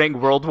returning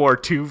World War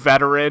II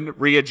veteran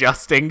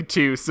readjusting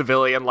to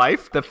civilian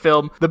life. The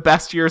film, The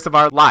Best Years of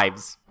Our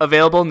Lives,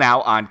 available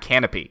now on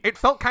Canopy. It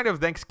felt kind of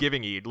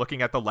Thanksgiving-y,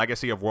 looking at the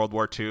legacy of World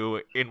War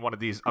II in one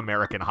of these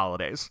American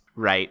holidays.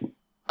 Right.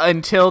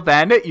 Until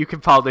then, you can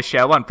follow the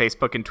show on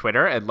Facebook and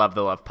Twitter at Love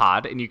the Love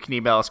Pod, and you can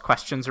email us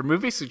questions or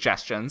movie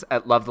suggestions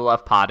at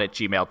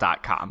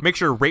lovethelovepod@gmail.com. Make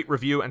sure to rate,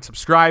 review, and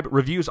subscribe.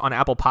 Reviews on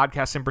Apple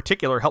Podcasts in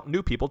particular help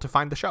new people to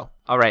find the show.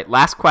 All right,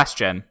 last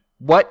question.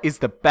 What is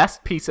the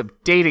best piece of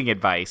dating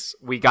advice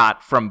we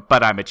got from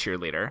But I'm a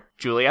Cheerleader?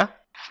 Julia?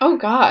 Oh,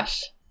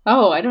 gosh.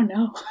 Oh, I don't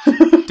know.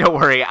 Don't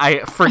worry,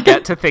 I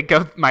forget to think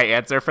of my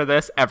answer for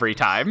this every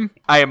time.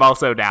 I am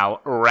also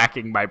now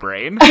racking my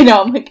brain. I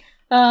know, I'm like,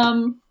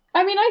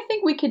 I mean, I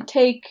think we could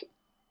take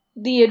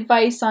the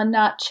advice on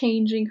not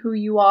changing who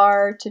you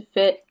are to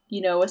fit,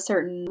 you know, a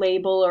certain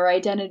label or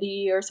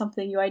identity or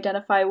something you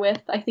identify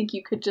with. I think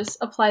you could just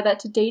apply that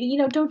to dating. You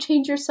know, don't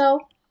change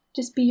yourself.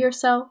 Just be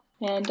yourself,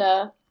 and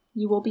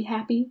you will be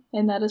happy.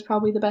 And that is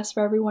probably the best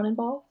for everyone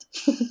involved.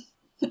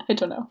 I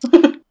don't know.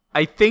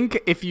 I think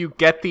if you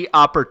get the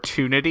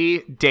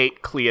opportunity,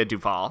 date Clea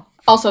Duvall.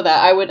 Also,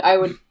 that I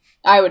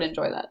would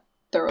enjoy that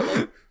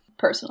thoroughly,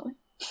 personally.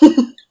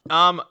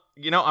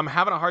 You know, I'm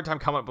having a hard time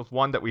coming up with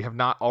one that we have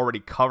not already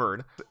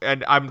covered.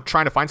 And I'm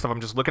trying to find stuff. I'm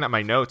just looking at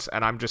my notes,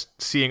 and I'm just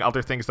seeing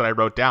other things that I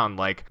wrote down.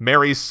 Like,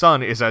 Mary's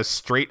son is as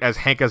straight as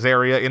Hank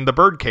Azaria in The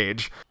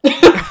Birdcage.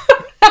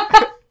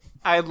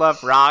 I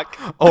love Rock.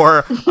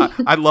 Or,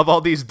 I love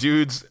all these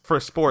dudes for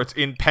sports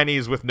in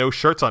pennies with no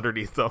shirts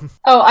underneath them.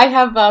 Oh, I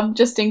have,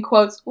 just in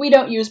quotes, we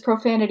don't use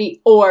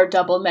profanity or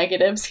double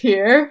negatives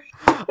here.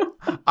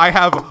 I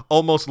have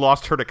almost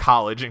lost her to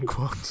college in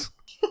quotes.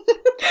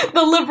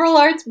 The liberal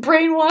arts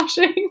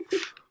brainwashing.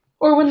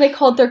 Or when they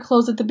called their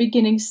clothes at the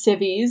beginning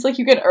civvies. Like,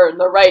 you can earn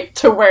the right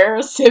to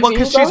wear civvies. Well,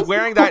 because she's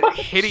wearing that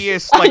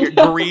hideous, like,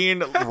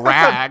 green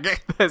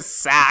rag. The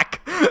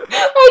sack.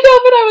 I know,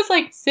 but I was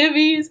like,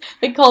 civvies.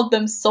 They called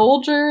them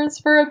soldiers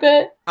for a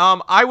bit.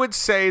 I would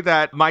say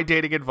that my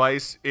dating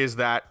advice is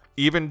that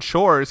even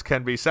chores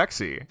can be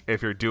sexy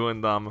if you're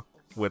doing them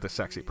with a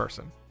sexy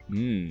person.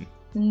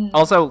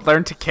 Also,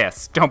 learn to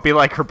kiss. Don't be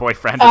like her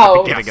boyfriend at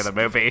the beginning of the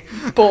movie.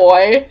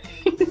 Boy.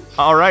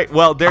 All right.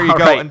 Well, there you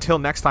go. Right. Until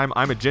next time,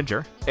 I'm a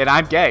ginger. And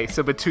I'm gay.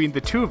 So between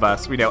the two of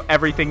us, we know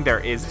everything there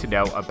is to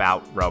know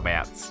about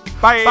romance.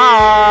 Bye.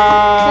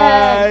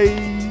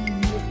 Bye.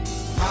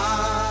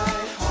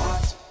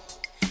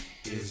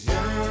 Is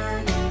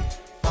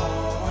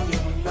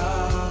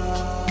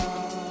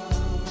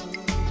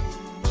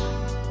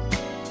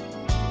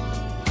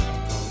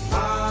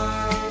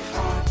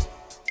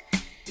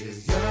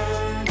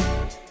yearning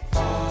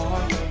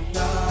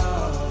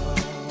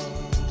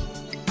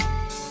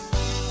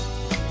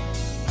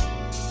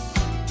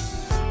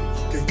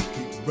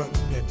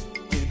running.